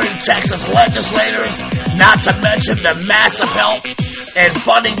Sports Authority, Texas legislators, not to mention the massive help and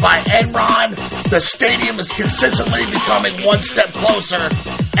funding by Enron, the stadium is consistently becoming one step closer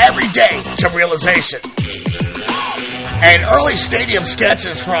every day to realization. And early stadium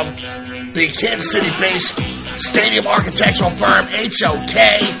sketches from the Kansas City-based stadium architectural firm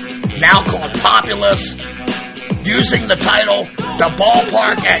HOK, now called Populous, using the title The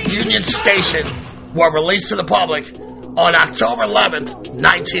Ballpark at Union Station, were released to the public on October 11th,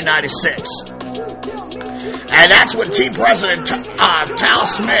 1996. And that's when team president Tal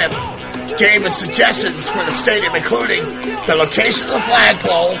Smith gave his suggestions for the stadium, including the location of the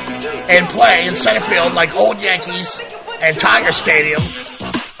flagpole and play in center field like Old Yankees and Tiger Stadium,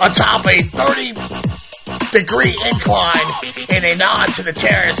 atop a 30-degree incline in a nod to the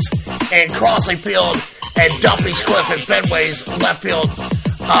terrace in Crossley Field and Duffy's Cliff in Fenway's left field,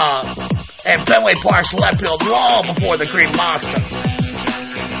 and Fenway Park's left field long before the Green Monster,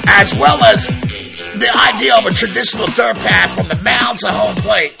 as well as the idea of a traditional dirt path from the mound to home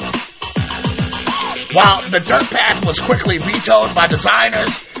plate. While the dirt path was quickly vetoed by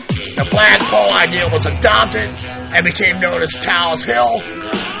designers, the flagpole idea was adopted and became known as Towles Hill.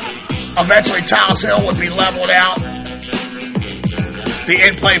 Eventually, Towles Hill would be leveled out, the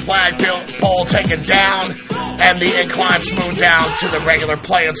in-play flagpole taken down, and the incline smoothed down to the regular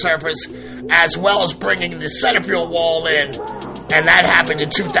playing surface, as well as bringing the center field wall in, and that happened in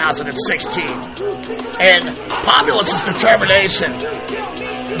 2016. And Populous's determination,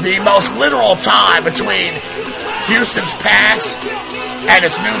 the most literal time between Houston's past and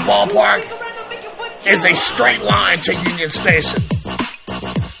its new ballpark is a straight line to Union Station.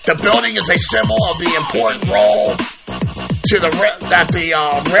 The building is a symbol of the important role that the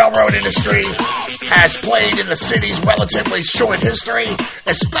railroad industry has played in the city's relatively short history,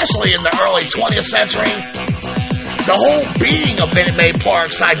 especially in the early 20th century. The whole being of Minute Maid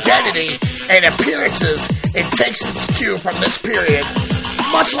Park's identity and appearances, it takes its cue from this period,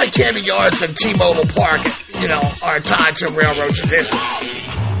 much like Camden Yards and T-Mobile Park, are tied to railroad traditions.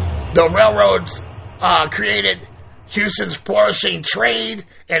 The railroads created Houston's flourishing trade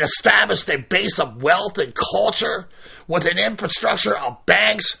and established a base of wealth and culture with an infrastructure of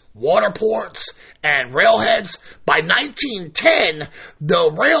banks, water ports, and railheads. By 1910,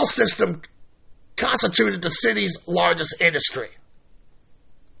 the rail system constituted the city's largest industry.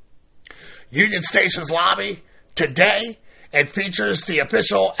 Union Station's lobby today, it features the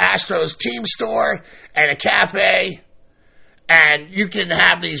official Astros team store and a cafe, and you can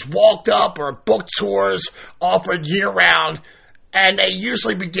have these walked up or booked tours offered year-round, and they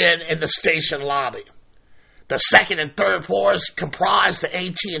usually begin in the station lobby. The second and third floors comprise the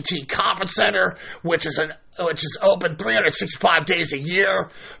AT&T Conference Center, which is open 365 days a year,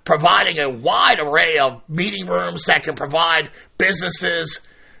 providing a wide array of meeting rooms that can provide businesses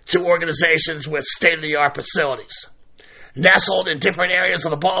to organizations with state-of-the-art facilities. Nestled in different areas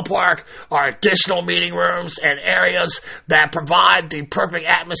of the ballpark are additional meeting rooms and areas that provide the perfect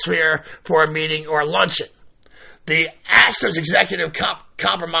atmosphere for a meeting or luncheon. The Astros executive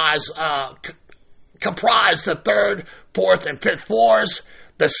comprise the third, fourth, and fifth floors.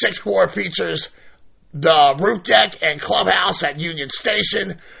 The sixth floor features the roof deck and clubhouse at Union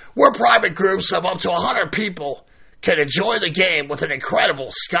Station, where private groups of up to 100 people can enjoy the game with an incredible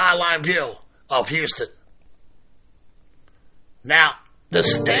skyline view of Houston. Now, the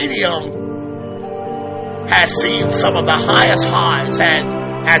stadium has seen some of the highest highs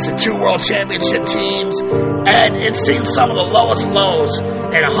as the 2 World Championship teams, and it's seen some of the lowest lows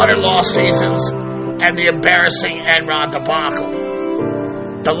in 100 lost seasons and the embarrassing Enron debacle.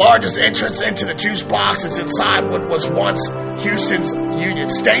 The largest entrance into the juice box is inside what was once Houston's Union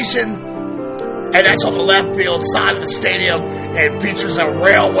Station, and that's on the left field side of the stadium, and features a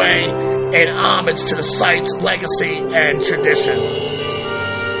railway in homage to the site's legacy and tradition.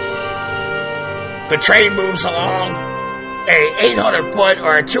 The train moves along a 800-foot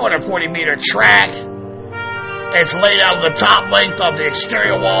or a 240-meter track. It's laid out on the top length of the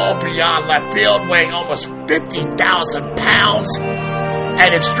exterior wall beyond left field, weighing almost 50,000 pounds.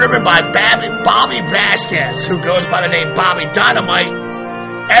 And it's driven by Bobby Vasquez, who goes by the name Bobby Dynamite,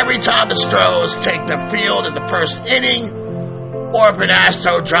 every time the Stros take the field in the first inning, or if an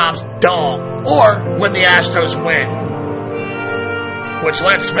Astro drops dong, or when the Astros win. Which,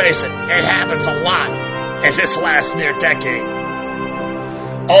 let's face it happens a lot in this last near decade.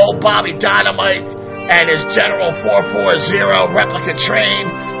 Old Bobby Dynamite and his General 440 replica train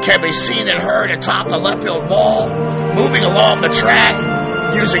can be seen and heard atop the left field wall, moving along the track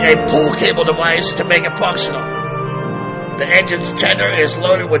using a pull cable device to make it functional. The engine's tender is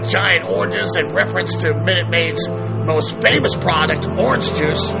loaded with giant oranges in reference to Minute Maid's most famous product, orange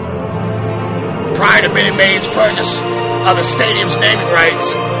juice. Prior to Minute Maid's purchase of the stadium's naming rights,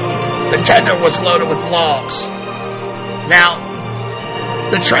 the tender was loaded with logs. Now,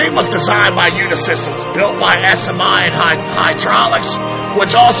 the train was designed by Unisystems, built by SMI and Hydraulics,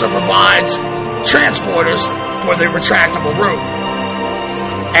 which also provides transporters for the retractable roof.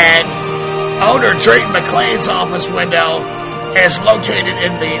 And owner Drayton McLean's office window is located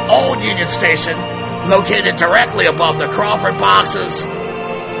in the old Union Station, located directly above the Crawford boxes.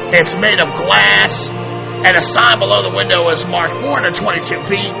 It's made of glass, and a sign below the window is marked 422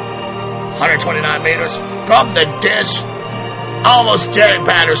 feet, 129 meters, from the dish. Almost dead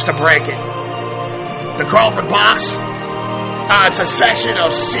batters to break it. The Crawford box, it's a section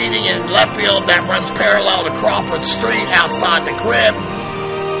of seating in left field that runs parallel to Crawford Street outside the crib,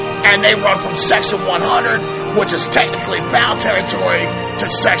 and they run from section 100, which is technically foul territory, to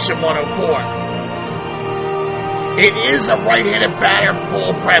section 104. It is a right-handed batter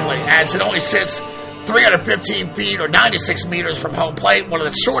bull friendly, as it only sits 315 feet or 96 meters from home plate, one of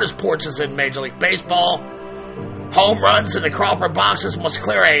the shortest porches in Major League Baseball. Home runs in the Crawford boxes must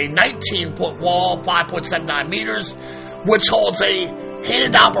clear a 19-foot wall, 5.79 meters, which holds a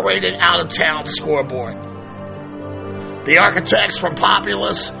hand-operated out-of-town scoreboard. The architects from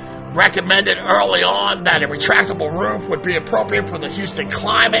Populous recommended early on that a retractable roof would be appropriate for the Houston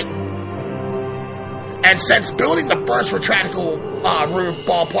climate. And since building the first retractable roof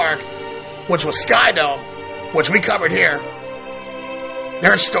ballpark, which was Skydome, which we covered here,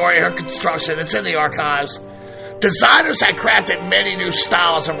 her story, her construction, it's in the archives, designers had crafted many new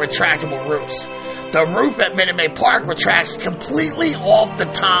styles of retractable roofs. The roof at Minute Maid Park retracts completely off the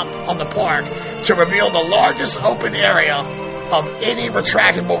top of the park to reveal the largest open area of any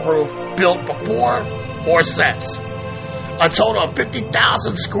retractable roof built before or since. A total of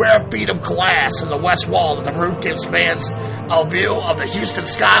 50,000 square feet of glass in the west wall of the roof gives fans a view of the Houston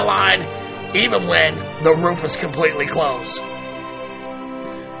skyline, even when the roof is completely closed.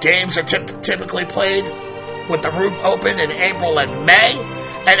 Games are typically played with the roof open in April and May,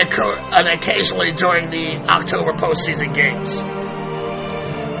 and occasionally during the October postseason games.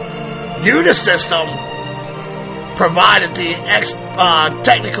 Unisystem provided the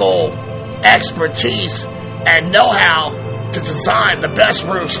technical expertise and know-how to design the best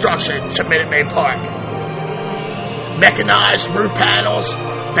roof structure to Minute Maid Park. Mechanized roof panels,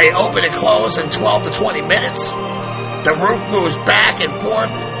 they open and close in 12 to 20 minutes. The roof moves back and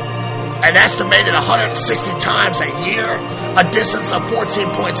forth an estimated 160 times a year, a distance of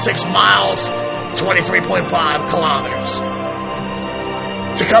 14.6 miles, 23.5 kilometers.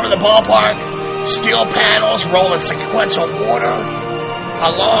 To cover the ballpark, steel panels roll in sequential order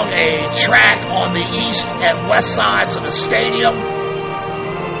along a track on the east and west sides of the stadium.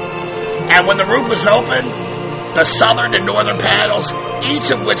 And when the roof is open, the southern and northern panels, each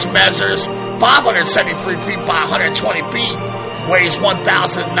of which measures 573 feet by 120 feet, weighs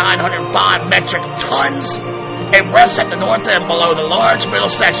 1,905 metric tons. It rests at the north end below the large middle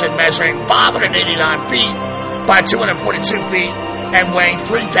section measuring 589 feet by 242 feet and weighing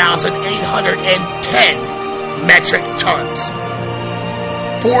 3,810 metric tons.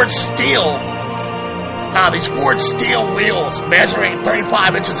 These forged steel wheels measuring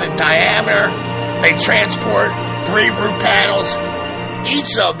 35 inches in diameter, they transport 3 roof panels.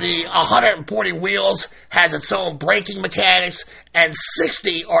 Each of the 140 wheels has its own braking mechanics, and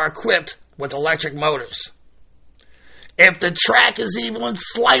 60 are equipped with electric motors. If the track is even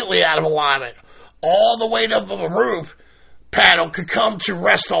slightly out of alignment, all the weight of the roof panel could come to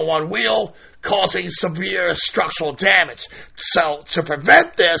rest on one wheel, causing severe structural damage. So, to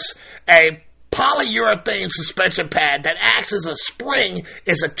prevent this, a polyurethane suspension pad that acts as a spring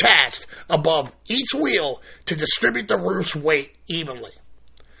is attached above each wheel to distribute the roof's weight evenly.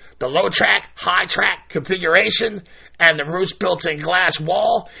 The low track, high track configuration and the roof's built-in glass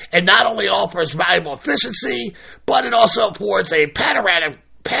wall, it not only offers valuable efficiency, but it also affords a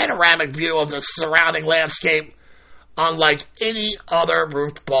panoramic view of the surrounding landscape, unlike any other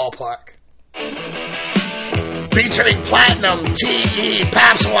roofed ballpark. Featuring platinum TE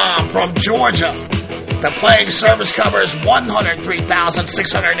Papsalon from Georgia, the playing surface covers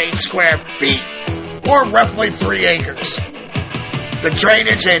 103,608 square feet, or roughly 3 acres. The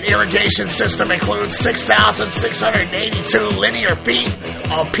drainage and irrigation system includes 6,682 linear feet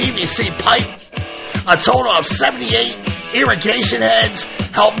of PVC pipe, a total of 78 irrigation heads,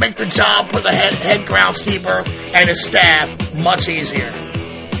 help make the job for the head groundskeeper and his staff much easier.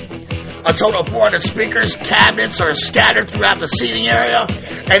 A total of 400 speakers, cabinets are scattered throughout the seating area,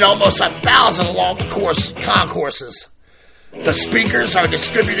 and almost 1,000 along the concourses. The speakers are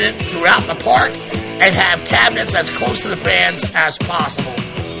distributed throughout the park and have cabinets as close to the fans as possible.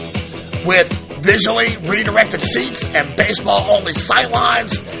 With visually redirected seats and baseball-only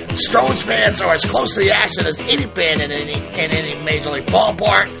sightlines, Stros fans are as close to the action as any fan in any Major League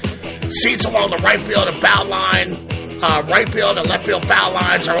ballpark. Seats along the right field and left field foul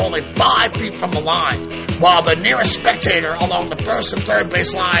lines are only 5 feet from the line, while the nearest spectator along the first and third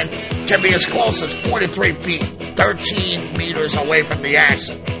base line can be as close as 43 feet, 13 meters away from the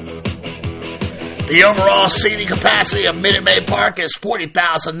action. The overall seating capacity of Minute Maid Park is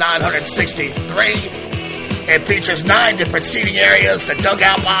 40,963. It features 9 different seating areas: the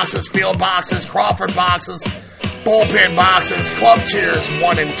dugout boxes, field boxes, Crawford boxes, bullpen boxes, club tiers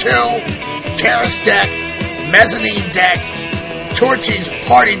 1 and 2, terrace deck, mezzanine deck, Torchy's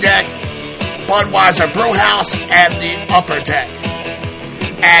party deck, Budweiser brew house, and the upper deck.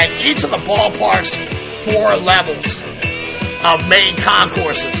 And each of the ballpark's 4 levels of main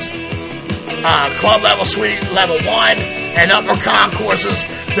concourses, club level suite level 1 and upper concourses,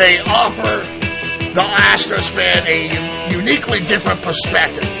 they offer the Astros fan a uniquely different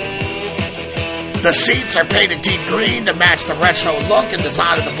perspective. The seats are painted deep green to match the retro look and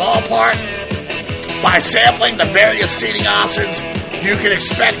design of the ballpark. By sampling the various seating options, you can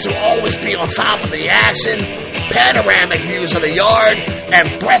expect to always be on top of the action, panoramic views of the yard,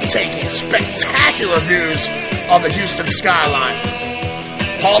 and breathtaking, spectacular views of the Houston skyline.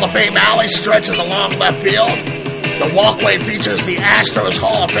 Hall of Fame Alley stretches along left field. The walkway features the Astros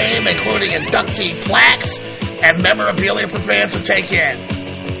Hall of Fame, including inductee plaques and memorabilia for fans to take in.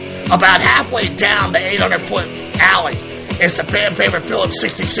 About halfway down the 800-foot alley is the fan-favorite Phillips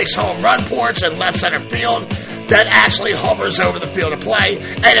 66 home run porch in left center field that actually hovers over the field of play,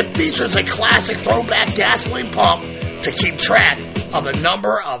 and it features a classic throwback gasoline pump to keep track of the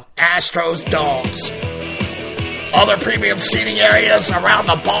number of Astros dogs. Other premium seating areas around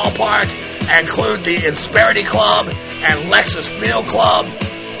the ballpark include the Insperity Club and Lexus Field Club.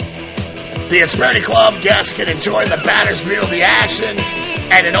 The Insperity Club guests can enjoy the batter's view of the action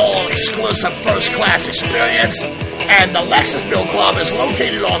and an all-exclusive first-class experience. And the Lexus Field Club is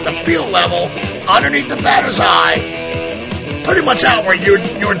located on the field level, underneath the batter's eye, pretty much out where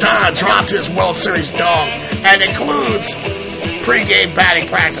Jordan dropped his World Series dog, and includes pre-game batting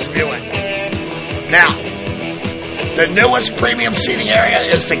practice viewing. Now, the newest premium seating area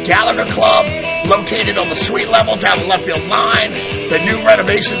is the Gallagher Club, located on the suite level down the left field line. The new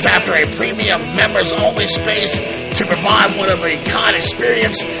renovations after a premium members-only space to provide one of a kind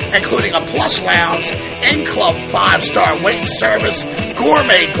experience, including a plush lounge, in-club 5-star wait service,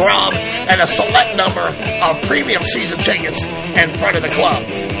 gourmet grub, and a select number of premium season tickets in front of the club.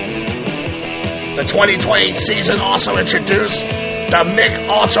 The 2020 season also introduced the Mick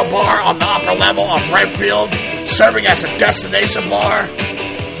Ultra Bar on the upper level of right field, serving as a destination bar.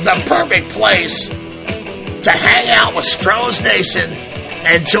 The perfect place to hang out with Stros Nation,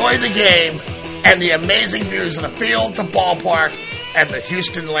 enjoy the game, and the amazing views of the field, the ballpark, and the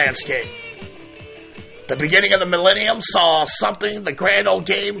Houston landscape. The beginning of the millennium saw something the grand old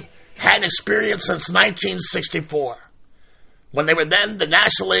game hadn't experienced since 1964, when they were then the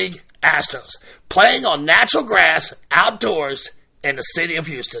National League Astros, playing on natural grass outdoors in the city of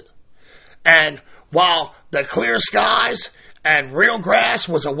Houston. And while the clear skies and real grass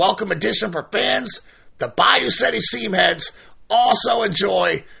was a welcome addition for fans, the Bayou City Seamheads also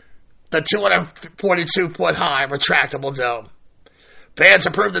enjoy the 242-foot high retractable dome. Fans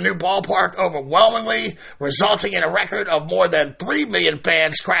approved the new ballpark overwhelmingly, resulting in a record of more than 3 million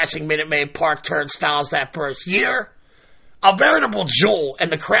fans crashing Minute Maid Park turnstiles that first year. A veritable jewel in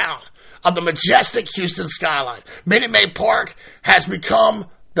the crown of the majestic Houston skyline, Minute Maid Park has become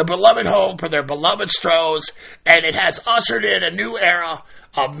the beloved home for their beloved Stros, and it has ushered in a new era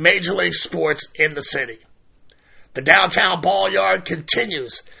of Major League sports in the city. The downtown ball yard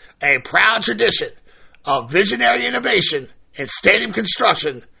continues a proud tradition of visionary innovation in stadium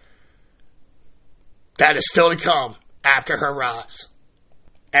construction that is still to come after her rise.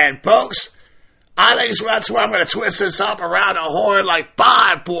 And folks, I think that's where I'm going to twist this up around a horn like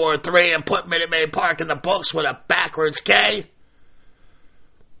 5, 4, 3 and put Minute Maid Park in the books with a backwards K.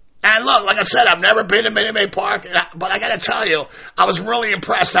 And look, like I said, I've never been to Minute Maid Park, but I got to tell you, I was really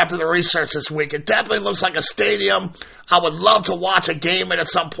impressed after the research this week. It definitely looks like a stadium. I would love to watch a game in at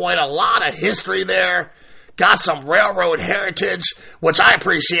some point. A lot of history there. got some railroad heritage, which I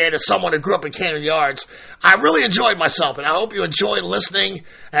appreciate as someone who grew up in Canyon Yards. I really enjoyed myself, and I hope you enjoy listening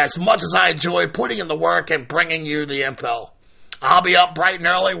as much as I enjoyed putting in the work and bringing you the info. I'll be up bright and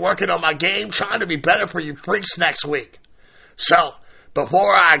early working on my game, trying to be better for you freaks next week. So,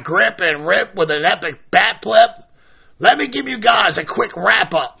 before I grip and rip with an epic bat flip, let me give you guys a quick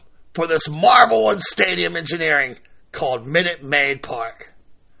wrap-up for this marvel in stadium engineering called Minute Maid Park.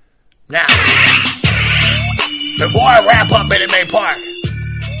 Now, before I wrap up Minute Maid Park,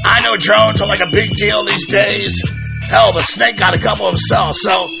 I know drones are like a big deal these days. Hell, the snake got a couple himself,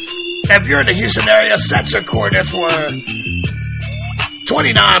 so if you're in the Houston area, set your coordinates for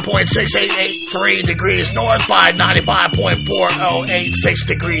 29.6883 degrees north by 95.4086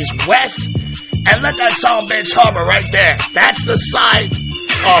 degrees west, and let that son of a bitch hover right there. That's the site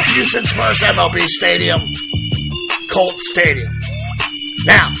of Houston's first MLB stadium, Colt Stadium.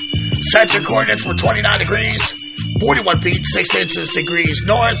 Now, set your coordinates for 29 degrees, 41 feet, 6 inches degrees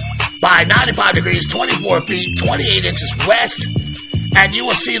north by 95 degrees, 24 feet, 28 inches west, and you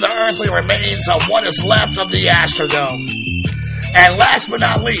will see the earthly remains of what is left of the Astrodome. And last but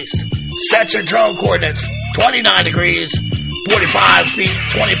not least, set your drone coordinates 29 degrees, 45 feet,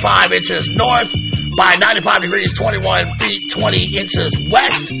 25 inches north by 95 degrees, 21 feet, 20 inches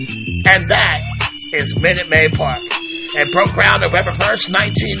west, and that is Minute Maid Park. It broke ground November 1st,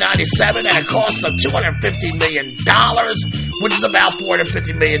 1997 at a cost of $250 million, which is about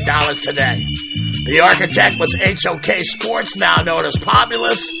 $450 million today. The architect was HOK Sports, now known as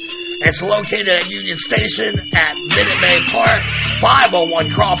Populous. It's located at Union Station at Minute Maid Park,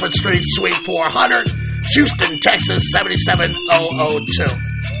 501 Crawford Street, Suite 400, Houston, Texas, 77002.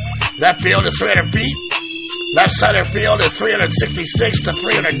 Left field is 300 feet. Left center field is 366 to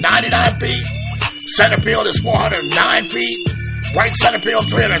 399 feet. Center field is 409 feet. Right center field,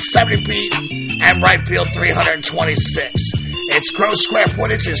 370 feet. And right field, 326. Its gross square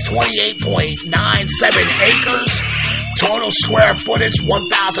footage is 28.97 acres. Total square footage,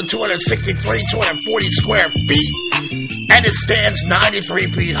 1,240 square feet. And it stands 93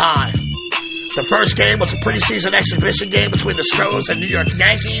 feet high. The first game was a preseason exhibition game between the Stros and New York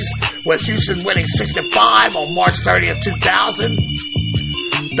Yankees, with Houston winning 6-5 on March 30th, 2000.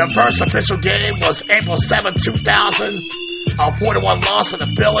 The first official game was April 7, 2000, a 4-1 loss of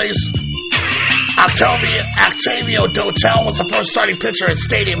the Phillies. Octavio Dotel was the first starting pitcher in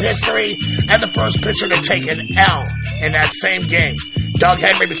stadium history and the first pitcher to take an L in that same game. Doug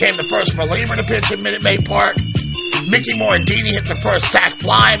Henry became the first reliever to pitch in Minute Maid Park. Mickey Morandini hit the first sac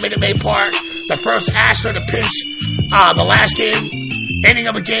fly in Minute Maid Park. The first Astro to pitch the last inning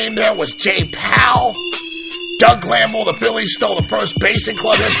of a game there was Jay Powell. Doug Glanville, the Phillies, stole the first base in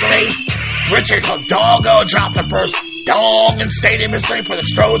club history. Richard Hidalgo dropped the first dong in stadium history for the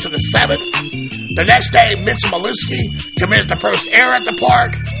Stros in the 7th. The next day, Mitch Maluski committed the first error at the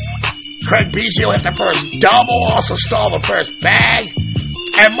park. Craig Biggio hit the first double, also stole the first bag.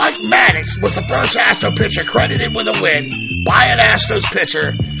 And Mike Maddox was the first Astro pitcher credited with a win by an Astros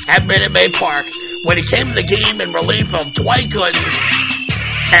pitcher at Minute Maid Park when he came to the game in relief of Dwight Gooden.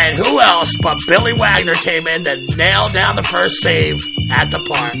 And who else but Billy Wagner came in to nail down the first save at the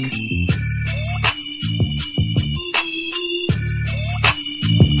park.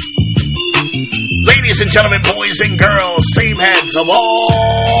 Ladies and gentlemen, boys and girls, same heads of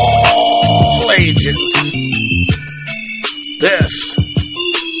all ages. This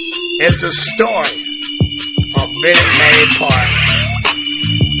is the story of Minute Maid Park.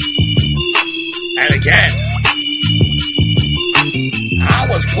 And again, I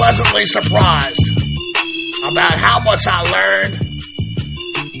was pleasantly surprised about how much I learned.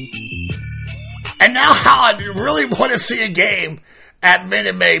 And now how I really want to see a game at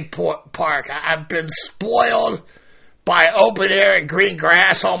Minute Maid Park. I've been spoiled by open air and green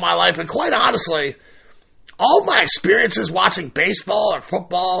grass all my life. And quite honestly, all my experiences watching baseball or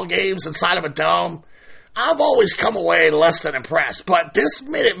football games inside of a dome, I've always come away less than impressed. But this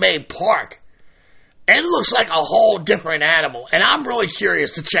Minute Maid Park, it looks like a whole different animal. And I'm really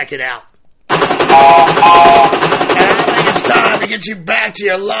curious to check it out. And I think it's time to get you back to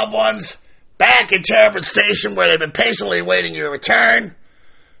your loved ones, back in Terrapin Station where they've been patiently awaiting your return.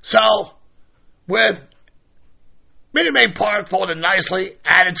 So, with Minute Maid Park folded nicely,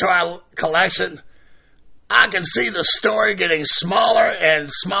 added to our collection, I can see the story getting smaller and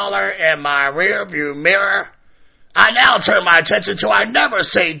smaller in my rear view mirror. I now turn my attention to our never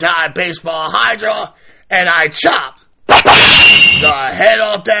say die baseball hydra, and I chop the head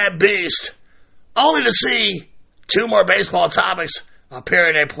off that beast, only to see two more baseball topics appear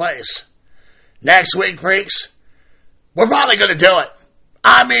in their place. Next week, freaks, we're probably going to do it.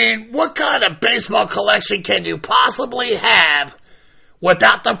 I mean, what kind of baseball collection can you possibly have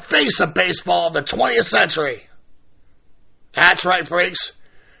without the face of baseball of the 20th century? That's right, freaks.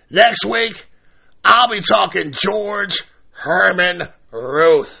 Next week, I'll be talking George Herman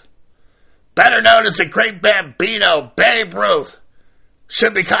Ruth, better known as the Great Bambino, Babe Ruth.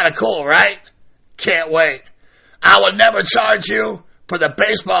 Should be kind of cool, right? Can't wait. I will never charge you for the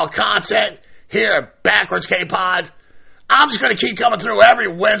baseball content here at Backwards K-Pod. I'm just going to keep coming through every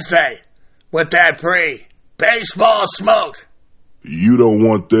Wednesday with that free baseball smoke. You don't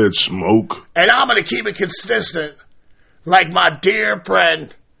want that smoke? And I'm going to keep it consistent like my dear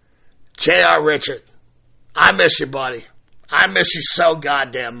friend, J.R. Richard. I miss you, buddy. I miss you so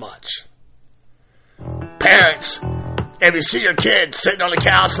goddamn much. Parents, if you see your kid sitting on the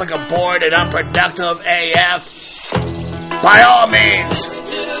couch looking bored and unproductive AF, by all means,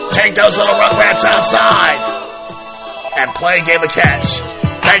 take those little rugrats outside and play a game of catch.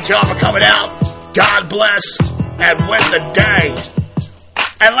 Thank y'all for coming out. God bless and win the day.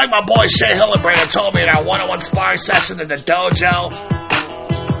 And like my boy Shea Hillenbrand told me in our one-on-one sparring session in the dojo,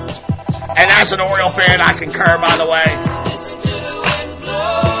 and as an Oriole fan, I concur, by the way.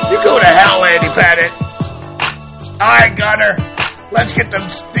 You go to hell, Andy Pettit. Alright, Gunner. Let's get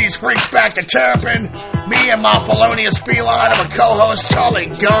these freaks back to Terrapin. Me and my felonious feline of a co-host, Charlie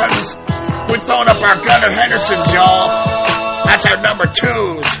Guns. We're throwing up our Gunnar Hendersons, y'all. That's our number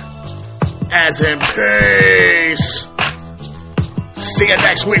 2s. As in peace. See you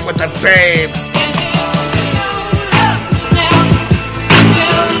next week with the Babe.